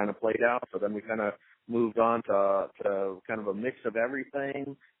 it kind of played out, so then we kind of moved on to kind of a mix of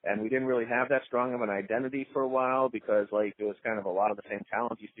everything, and we didn't really have that strong of an identity for a while because, like, it was kind of a lot of the same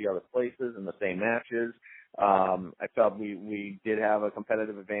talent you see other places and the same matches. I felt we did have a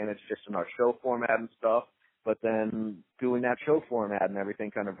competitive advantage just in our show format and stuff, but then doing that show format and everything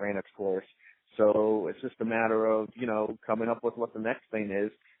kind of ran its course. So it's just a matter of, you know, coming up with what the next thing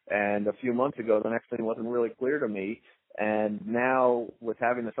is. And a few months ago, the next thing wasn't really clear to me. And now with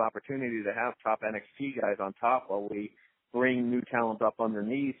having this opportunity to have top NXT guys on top while we bring new talent up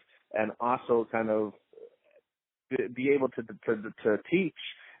underneath and also kind of be able to teach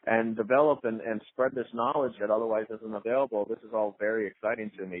and develop and spread this knowledge that otherwise isn't available, this is all very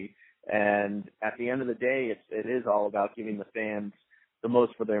exciting to me. And at the end of the day, it is all about giving the fans the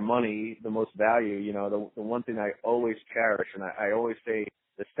most for their money, the most value. You know, the one thing I always cherish, and I always say,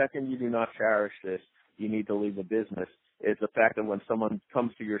 the second you do not cherish this, you need to leave the business, is the fact that when someone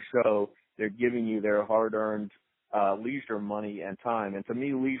comes to your show, they're giving you their hard-earned leisure money and time. And to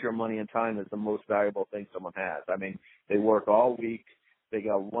me, leisure money and time is the most valuable thing someone has. I mean, they work all week. They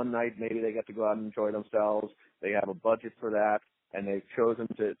got one night, maybe they get to go out and enjoy themselves. They have a budget for that, and they've chosen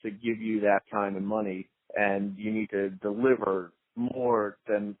to give you that time and money, and you need to deliver more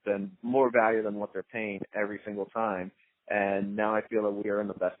value than what they're paying every single time. And now I feel that we are in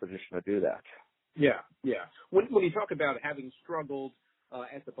the best position to do that. Yeah. When you talk about having struggled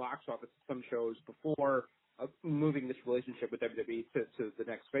at the box office at some shows before moving this relationship with WWE to the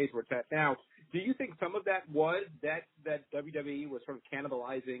next phase where it's at now, do you think some of that was that WWE was sort of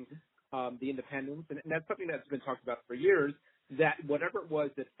cannibalizing the independents? And that's something that's been talked about for years, that whatever it was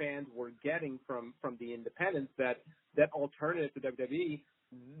that fans were getting from the independents, that alternative to WWE,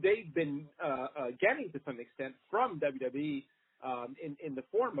 they've been getting to some extent from WWE in the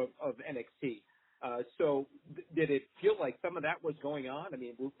form of NXT. So did it feel like some of that was going on? I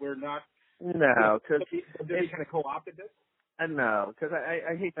mean, we're not. No, because they kind of co-opted this. No, because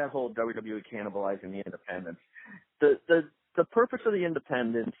I hate that whole WWE cannibalizing the independents. The purpose of the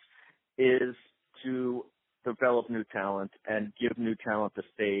independents is to develop new talent and give new talent the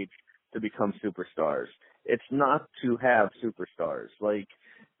stage to become superstars. It's not to have superstars. Like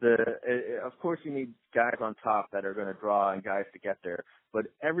of course you need guys on top that are going to draw and guys to get there, but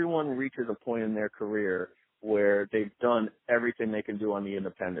everyone reaches a point in their career where they've done everything they can do on the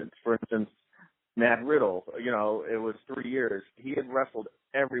independents. For instance, Matt Riddle, you know, it was 3 years. He had wrestled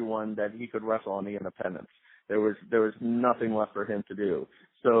everyone that he could wrestle on the independents. There was nothing left for him to do.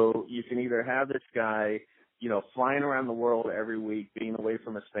 So you can either have this guy, you know, flying around the world every week, being away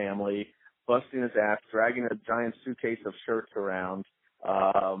from his family, busting his ass, dragging a giant suitcase of shirts around,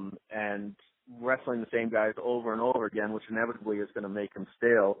 and, wrestling the same guys over and over again, which inevitably is going to make him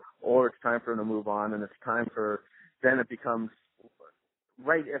stale, or it's time for him to move on, and it's time for, then it becomes,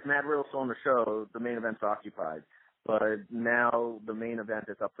 right, if Matt Riddle's still on the show, the main event's occupied. But now the main event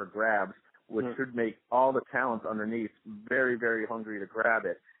is up for grabs, which should make all the talent underneath very, very hungry to grab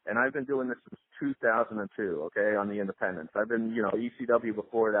it. And I've been doing this since 2002, okay, on the independents. I've been, ECW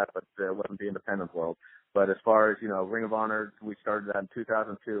before that, but it wasn't the independent world. But as far as, Ring of Honor, we started that in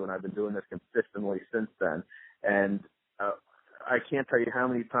 2002, and I've been doing this consistently since then. And I can't tell you how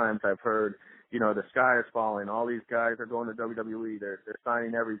many times I've heard, the sky is falling. All these guys are going to WWE. They're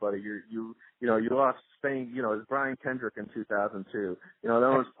signing everybody. You lost Spain. It was Brian Kendrick in 2002. Then it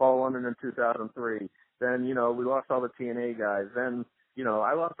was Paul London in 2003. Then we lost all the TNA guys. Then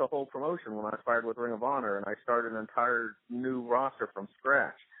I lost a whole promotion when I started with Ring of Honor, and I started an entire new roster from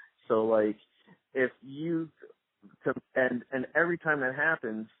scratch. So if you and every time that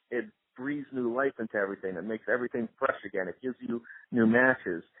happens, it breathes new life into everything. It makes everything fresh again. It gives you new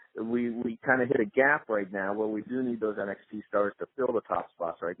matches. We kind of hit a gap right now where we do need those NXT stars to fill the top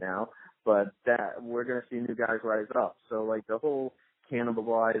spots right now, but that we're going to see new guys rise up. So the whole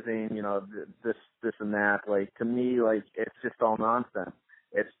cannibalizing, this and that, to me, it's just all nonsense.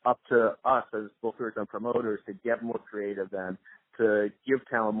 It's up to us as bookers and promoters to get more creative then, to give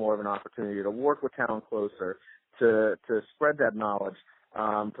talent more of an opportunity, to work with talent closer, to spread that knowledge,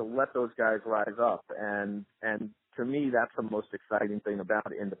 to let those guys rise up. And to me, that's the most exciting thing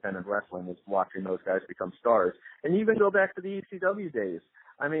about independent wrestling, is watching those guys become stars. And even go back to the ECW days.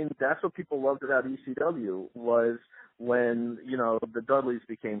 I mean, that's what people loved about ECW, was when, the Dudleys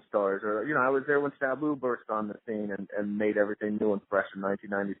became stars. Or, I was there when Sabu burst on the scene and made everything new and fresh in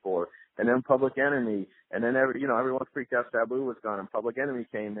 1994. And then Public Enemy. And then, everyone freaked out Sabu was gone. And Public Enemy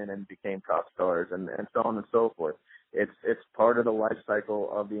came in and became top stars, and so on and so forth. It's part of the life cycle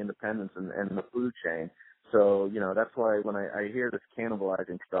of the independents and the food chain. So, that's why when I hear this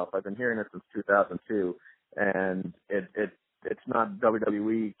cannibalizing stuff, I've been hearing it since 2002, and it's not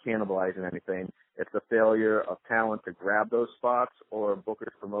WWE cannibalizing anything. It's a failure of talent to grab those spots, or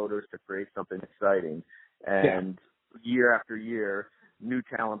bookers, promoters to create something exciting. And year after year, new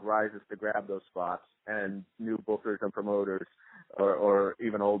talent rises to grab those spots, and new bookers and promoters, or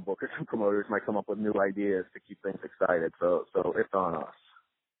even old bookers and promoters, might come up with new ideas to keep things excited. So it's on us.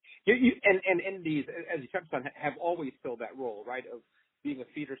 And indies, as you touched on, have always filled that role, right, of being a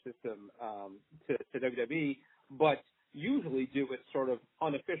feeder system to WWE, but usually do it sort of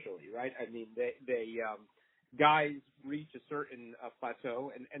unofficially, right? I mean, they guys reach a certain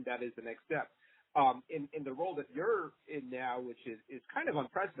plateau, and that is the next step. In the role that you're in now, which is kind of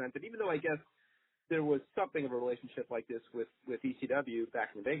unprecedented, even though I guess there was something of a relationship like this with ECW back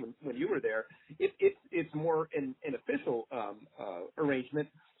in the day when you were there, it's more an official arrangement.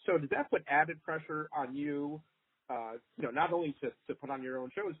 So does that put added pressure on you, not only to put on your own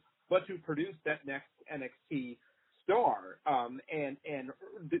shows, but to produce that next NXT star? And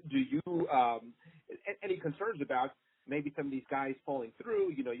do you any concerns about maybe some of these guys falling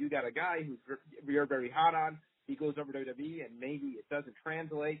through? You got a guy who's you're very hot on. He goes over to WWE, and maybe it doesn't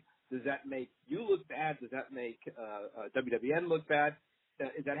translate. Does that make you look bad? Does that make WWN look bad?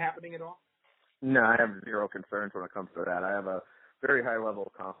 Is that happening at all? No, I have zero concerns when it comes to that. I have a very high level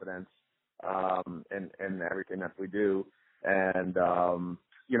of confidence in everything that we do. And,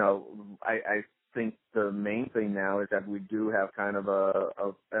 I think the main thing now is that we do have kind of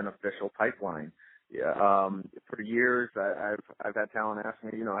an official pipeline. For years, I've had talent ask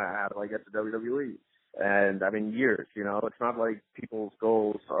me, how do I get to WWE? And I mean, years, it's not like people's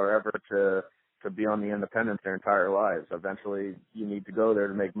goals are ever to be on the independents their entire lives. Eventually, you need to go there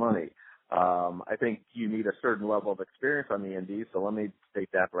to make money. I think you need a certain level of experience on the indies, so let me state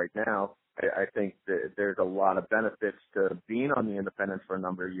that right now. I think that there's a lot of benefits to being on the independents for a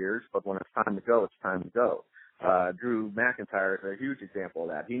number of years, but when it's time to go, it's time to go. Drew McIntyre is a huge example of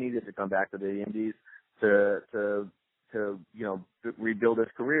that. He needed to come back to the indies to rebuild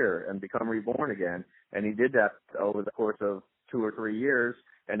his career and become reborn again, and he did that over the course of 2 or 3 years.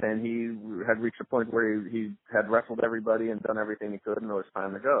 And then he had reached a point where he had wrestled everybody and done everything he could, and it was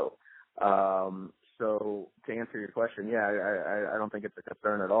time to go. So to answer your question, I don't think it's a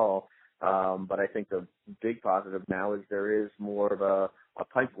concern at all. But I think the big positive now is there is more of a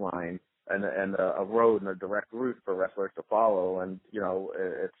pipeline and a road and a direct route for wrestlers to follow, and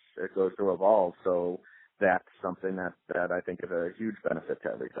it goes to evolve. So that's something that I think is a huge benefit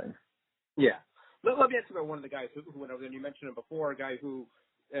to everything. Yeah. Let me ask you about one of the guys who went over there, and you mentioned him before, a guy who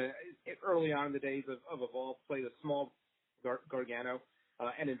early on in the days of Evolve played a small Gargano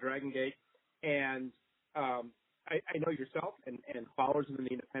and in Dragon Gate. And I know yourself and followers in the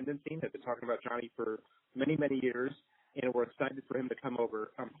independent scene have been talking about Johnny for many, many years, and we're excited for him to come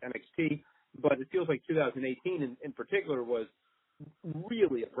over to NXT. But it feels like 2018 in particular was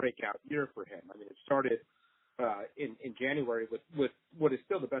really a breakout year for him. I mean, it started in January with what is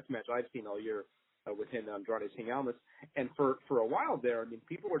still the best match I've seen all year with him and Andrade St. Almas. And for a while there, I mean,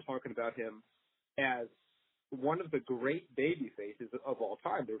 people were talking about him as one of the great baby faces of all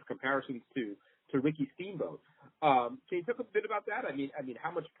time. There were comparisons to Ricky Steamboat. Can you talk a bit about that? I mean,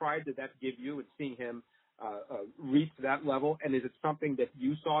 how much pride did that give you in seeing him reach that level? And is it something that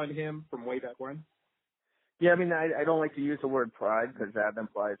you saw in him from way back when? Yeah, I mean, I don't like to use the word pride because that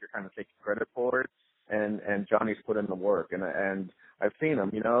implies you're kind of taking credit for it. And Johnny's put in the work, and I've seen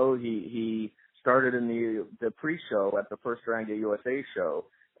him. You know, he started in the pre-show at the first Dragon Gate USA show,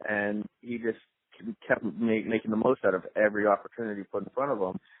 and he just kept making the most out of every opportunity put in front of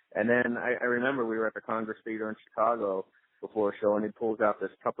him. And then I remember we were at the Congress Theater in Chicago before a show, and he pulls out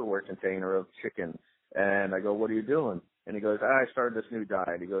this Tupperware container of chicken, and I go, "What are you doing?" And he goes, "I started this new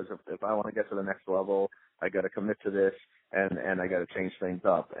diet." He goes, if I want to get to the next level, I got to commit to this, and I got to change things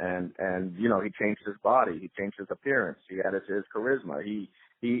up. And you know, he changed his body, he changed his appearance, he added his charisma.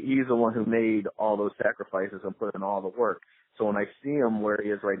 He's the one who made all those sacrifices and put in all the work. So when I see him where he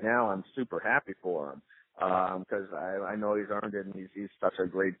is right now, I'm super happy for him because I know he's earned it, and he's such a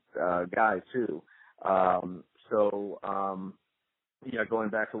great guy too. Yeah, going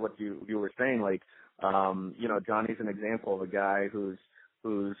back to what you were saying, like you know, Johnny's an example of a guy who's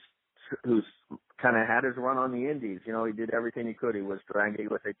kind of had his run on the indies. You know, he did everything he could. He was Dragon Gate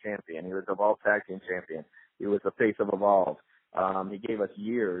USA champion. He was Evolve Tag Team champion. He was the face of Evolve. He gave us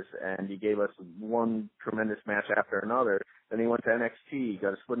years, and he gave us one tremendous match after another. Then he went to NXT,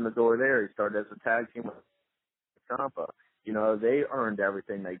 got a foot in the door there. He started as a tag team with Ciampa. You know, they earned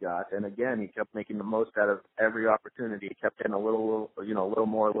everything they got. And again, he kept making the most out of every opportunity. He kept getting a little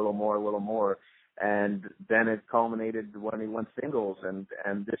more. And then it culminated when he went singles. And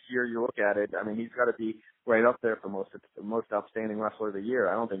this year, you look at it, I mean, he's got to be right up there for most outstanding wrestler of the year.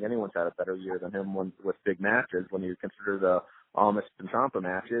 I don't think anyone's had a better year than him with big matches when you consider the Almas and Ciampa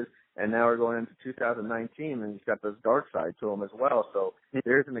matches. And now we're going into 2019, and he's got this dark side to him as well. So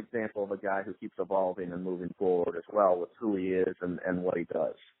there's an example of a guy who keeps evolving and moving forward as well with who he is and what he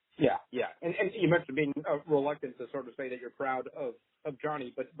does. Yeah. And you mentioned being reluctant to sort of say that you're proud of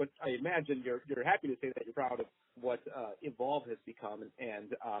Johnny, but I imagine you're happy to say that you're proud of what Evolve has become.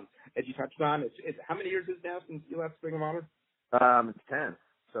 And as you touched on, it's how many years is it now since you left Ring of Honor? It's 10.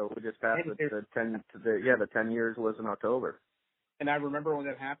 So we just passed the 10 years was in October. And I remember when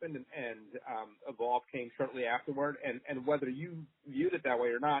that happened, and Evolve came shortly afterward. And whether you viewed it that way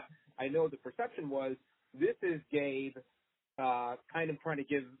or not, I know the perception was this is Gabe kind of trying to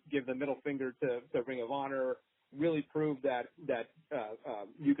give the middle finger to Ring of Honor, really prove that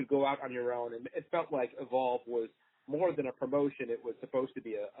you could go out on your own. And it felt like Evolve was more than a promotion. It was supposed to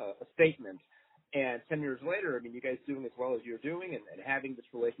be a statement. And 10 years later, I mean, you guys doing as well as you're doing and having this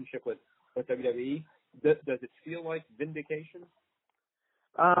relationship with WWE, does it feel like vindication?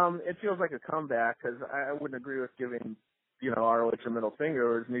 It feels like a comeback because I wouldn't agree with giving, you know, ROH a middle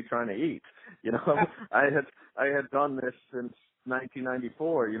finger. It was me trying to eat. You know, I had done this since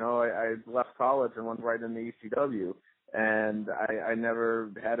 1994. You know, I left college and went right into ECW, and I never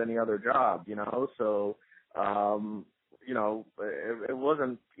had any other job. You know, so you know, it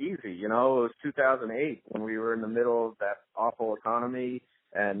wasn't easy. You know, it was 2008 when we were in the middle of that awful economy,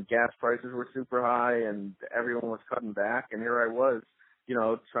 and gas prices were super high, and everyone was cutting back, and here I was, you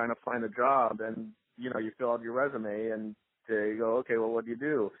know, trying to find a job, and, you know, you fill out your resume, and you go, okay, well, what do you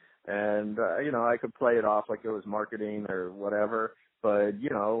do? And, you know, I could play it off like it was marketing or whatever, but,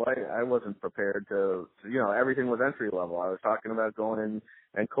 you know, I wasn't prepared to, you know, everything was entry level. I was talking about going in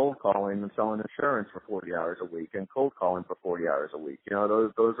and cold calling and selling insurance for 40 hours a week and cold calling for 40 hours a week. You know,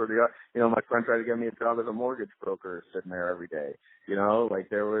 those were the, you know, my friend tried to get me a job as a mortgage broker sitting there every day. You know,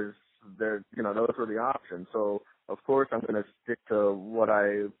 like you know, those were the options. So, of course, I'm going to stick to what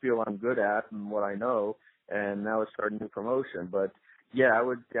I feel I'm good at and what I know, and now it's starting a new promotion. But, yeah, I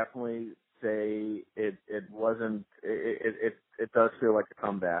would definitely say it does feel like a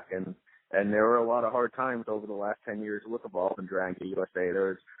comeback. And there were a lot of hard times over the last 10 years with Evolve and Dragon Gate USA.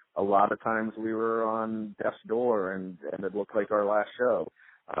 There's a lot of times we were on death's door, and it looked like our last show.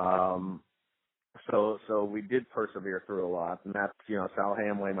 So we did persevere through a lot, and that's, you know, Sal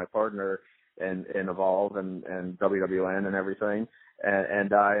Hamway, my partner, and Evolve and WWN and everything,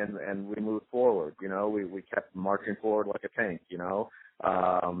 and we moved forward. You know, we kept marching forward like a tank. You know,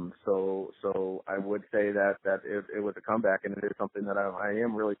 so I would say that it was a comeback, and it is something that I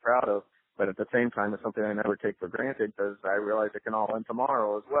am really proud of. But at the same time, it's something I never take for granted because I realize it can all end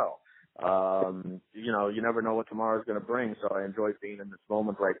tomorrow as well. You never know what tomorrow is going to bring. So I enjoy being in this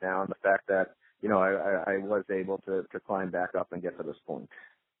moment right now, and the fact that, I was able to climb back up and get to this point.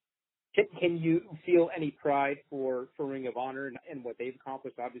 Can you feel any pride for Ring of Honor and what they've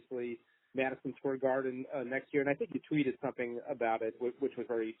accomplished? Obviously, Madison Square Garden next year, and I think you tweeted something about it, which was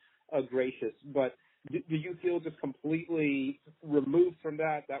very gracious. But do you feel just completely removed from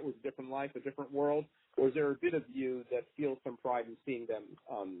that? That was a different life, a different world, or is there a bit of you that feels some pride in seeing them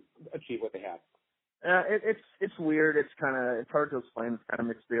achieve what they have? It's weird. It's hard to explain. It's kind of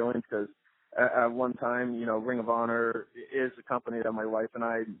mixed feelings because at one time, Ring of Honor is a company that my wife and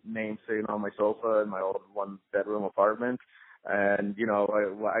I named sitting on my sofa in my old one-bedroom apartment. And,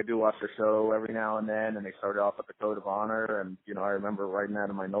 I do watch the show every now and then, and they started off with the Code of Honor, and, I remember writing that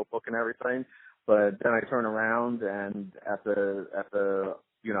in my notebook and everything. But then I turn around, and at the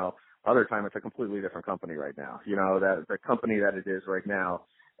other time, it's a completely different company right now. That the company that it is right now,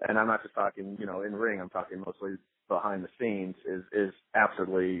 and I'm not just talking, in ring, I'm talking mostly behind the scenes, is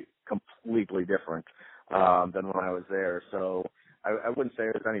absolutely completely different than when I was there. So I wouldn't say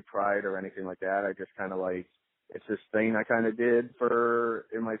there's any pride or anything like that. I just kind of it's this thing I kind of did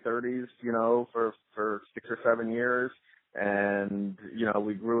in my 30s, for 6 or 7 years. And,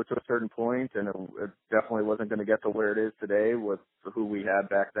 we grew it to a certain point, and it definitely wasn't going to get to where it is today with who we had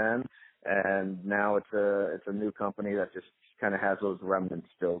back then. And now it's a new company that just kind of has those remnants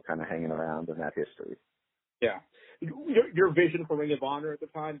still kind of hanging around in that history. Yeah. Your vision for Ring of Honor at the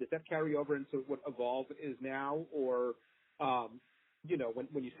time, does that carry over into what Evolve is now? Or,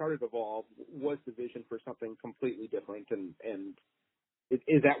 when you started Evolve, was the vision for something completely different? And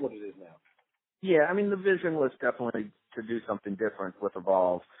is that what it is now? Yeah, I mean, the vision was definitely to do something different with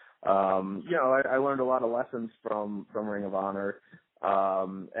Evolve. I learned a lot of lessons from Ring of Honor.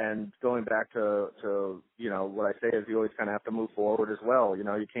 And going back to what I say is you always kind of have to move forward as well.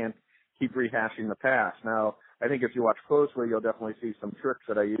 You can't keep rehashing the past. Now, I think if you watch closely, you'll definitely see some tricks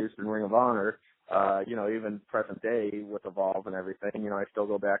that I used in Ring of Honor, even present day with Evolve and everything. I still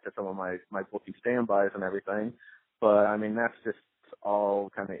go back to some of my booking standbys and everything. But, I mean, that's just all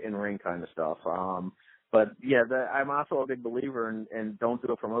kind of in-ring kind of stuff. But, yeah, I'm also a big believer in don't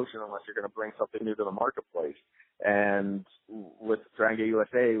do a promotion unless you're going to bring something new to the marketplace. And with Dragon Gate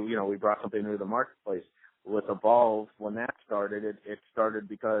USA, we brought something new to the marketplace. With Evolve, when that started, it started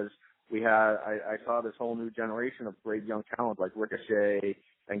because I saw this whole new generation of great young talent like Ricochet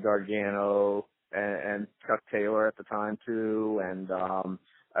and Gargano and Chuck Taylor at the time too, and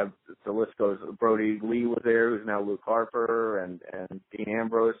the list goes. Brody Lee was there, who's now Luke Harper, and Dean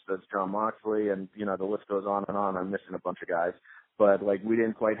Ambrose, that's John Moxley, and the list goes on and on. I'm missing a bunch of guys, but we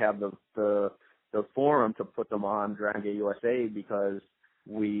didn't quite have the forum to put them on Dragon Gate USA because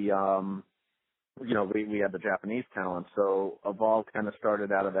we had the Japanese talent. So Evolve kind of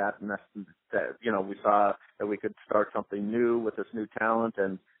started out of that, and we saw that we could start something new with this new talent,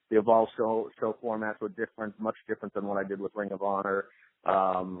 and the Evolve show formats were much different than what I did with Ring of Honor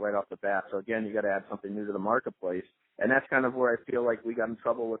right off the bat. So again, you got to add something new to the marketplace, and that's kind of where I feel like we got in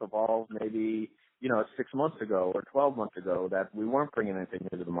trouble with Evolve maybe 6 months ago or 12 months ago, that we weren't bringing anything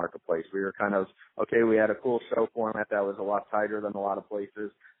new to the marketplace. We were kind of okay. We had a cool show format that was a lot tighter than a lot of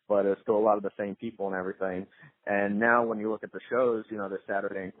places, but it's still a lot of the same people and everything. And now when you look at the shows, this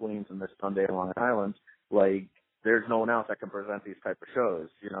Saturday in Queens and this Sunday in Long Island, there's no one else that can present these type of shows,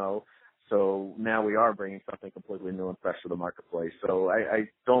 So now we are bringing something completely new and fresh to the marketplace. So I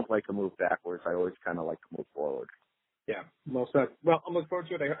don't like to move backwards. I always kind of like to move forward. Yeah, well said. Well, I'm looking forward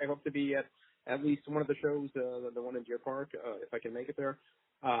to it. I hope to be at least one of the shows, the one in Deer Park, if I can make it there.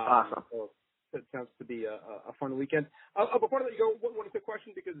 Awesome. So it sounds to be a fun weekend. Before I let you go, one quick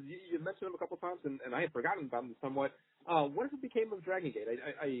question, because you mentioned them a couple of times, and I had forgotten about them somewhat. What became of Dragon Gate?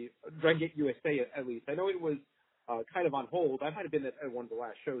 Dragon Gate USA, at least. I know it was kind of on hold. I might have been at one of the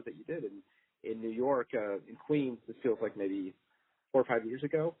last shows that you did in New York, in Queens. This feels like maybe 4 or 5 years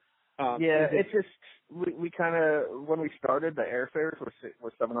ago. It's just we kind of, when we started, the airfares were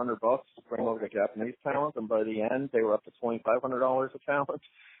 $700 to bring over the Japanese talent, and by the end they were up to $2,500 a talent.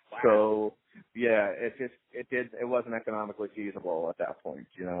 Wow. So yeah, it wasn't economically feasible at that point,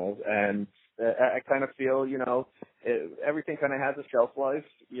 and I kind of feel, everything kind of has a shelf life,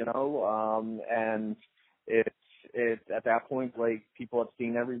 and it's at that point, people have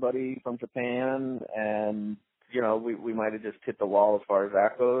seen everybody from Japan, and we might have just hit the wall as far as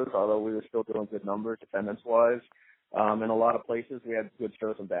that goes, although we were still doing good numbers attendance-wise. In a lot of places, we had good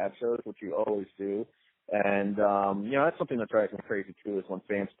shows and bad shows, which you always do. And, that's something that drives me crazy, too, is when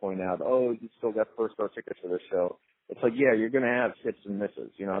fans point out, oh, you still got first-row tickets for this show. it's like, yeah, you're going to have hits and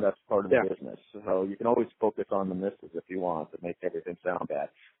misses. You know, that's part of the business. So you can always focus on the misses if you want to make everything sound bad.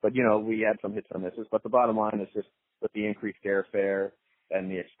 But, you know, we had some hits and misses. But the bottom line is just with the increased airfare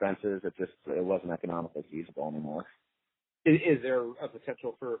and the expenses, it wasn't economically feasible anymore. Is there a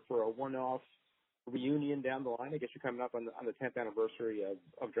potential for a one-off reunion down the line? I guess you're coming up on the 10th anniversary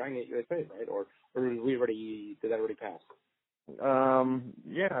of Dragon Gate USA, right? Or did that already pass?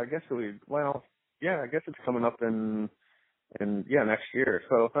 I guess it's coming up in next year.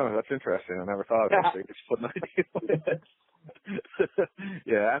 So that's interesting. I never thought of it. So you just put an idea.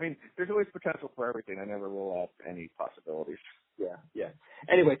 Yeah, I mean, there's always potential for everything. I never rule out any possibilities. Yeah.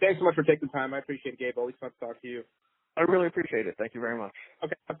 Anyway, thanks so much for taking the time. I appreciate it, Gabe. Always fun to talk to you. I really appreciate it. Thank you very much.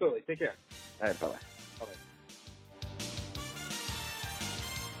 Okay, absolutely. Take care. All right, bye-bye. Bye-bye.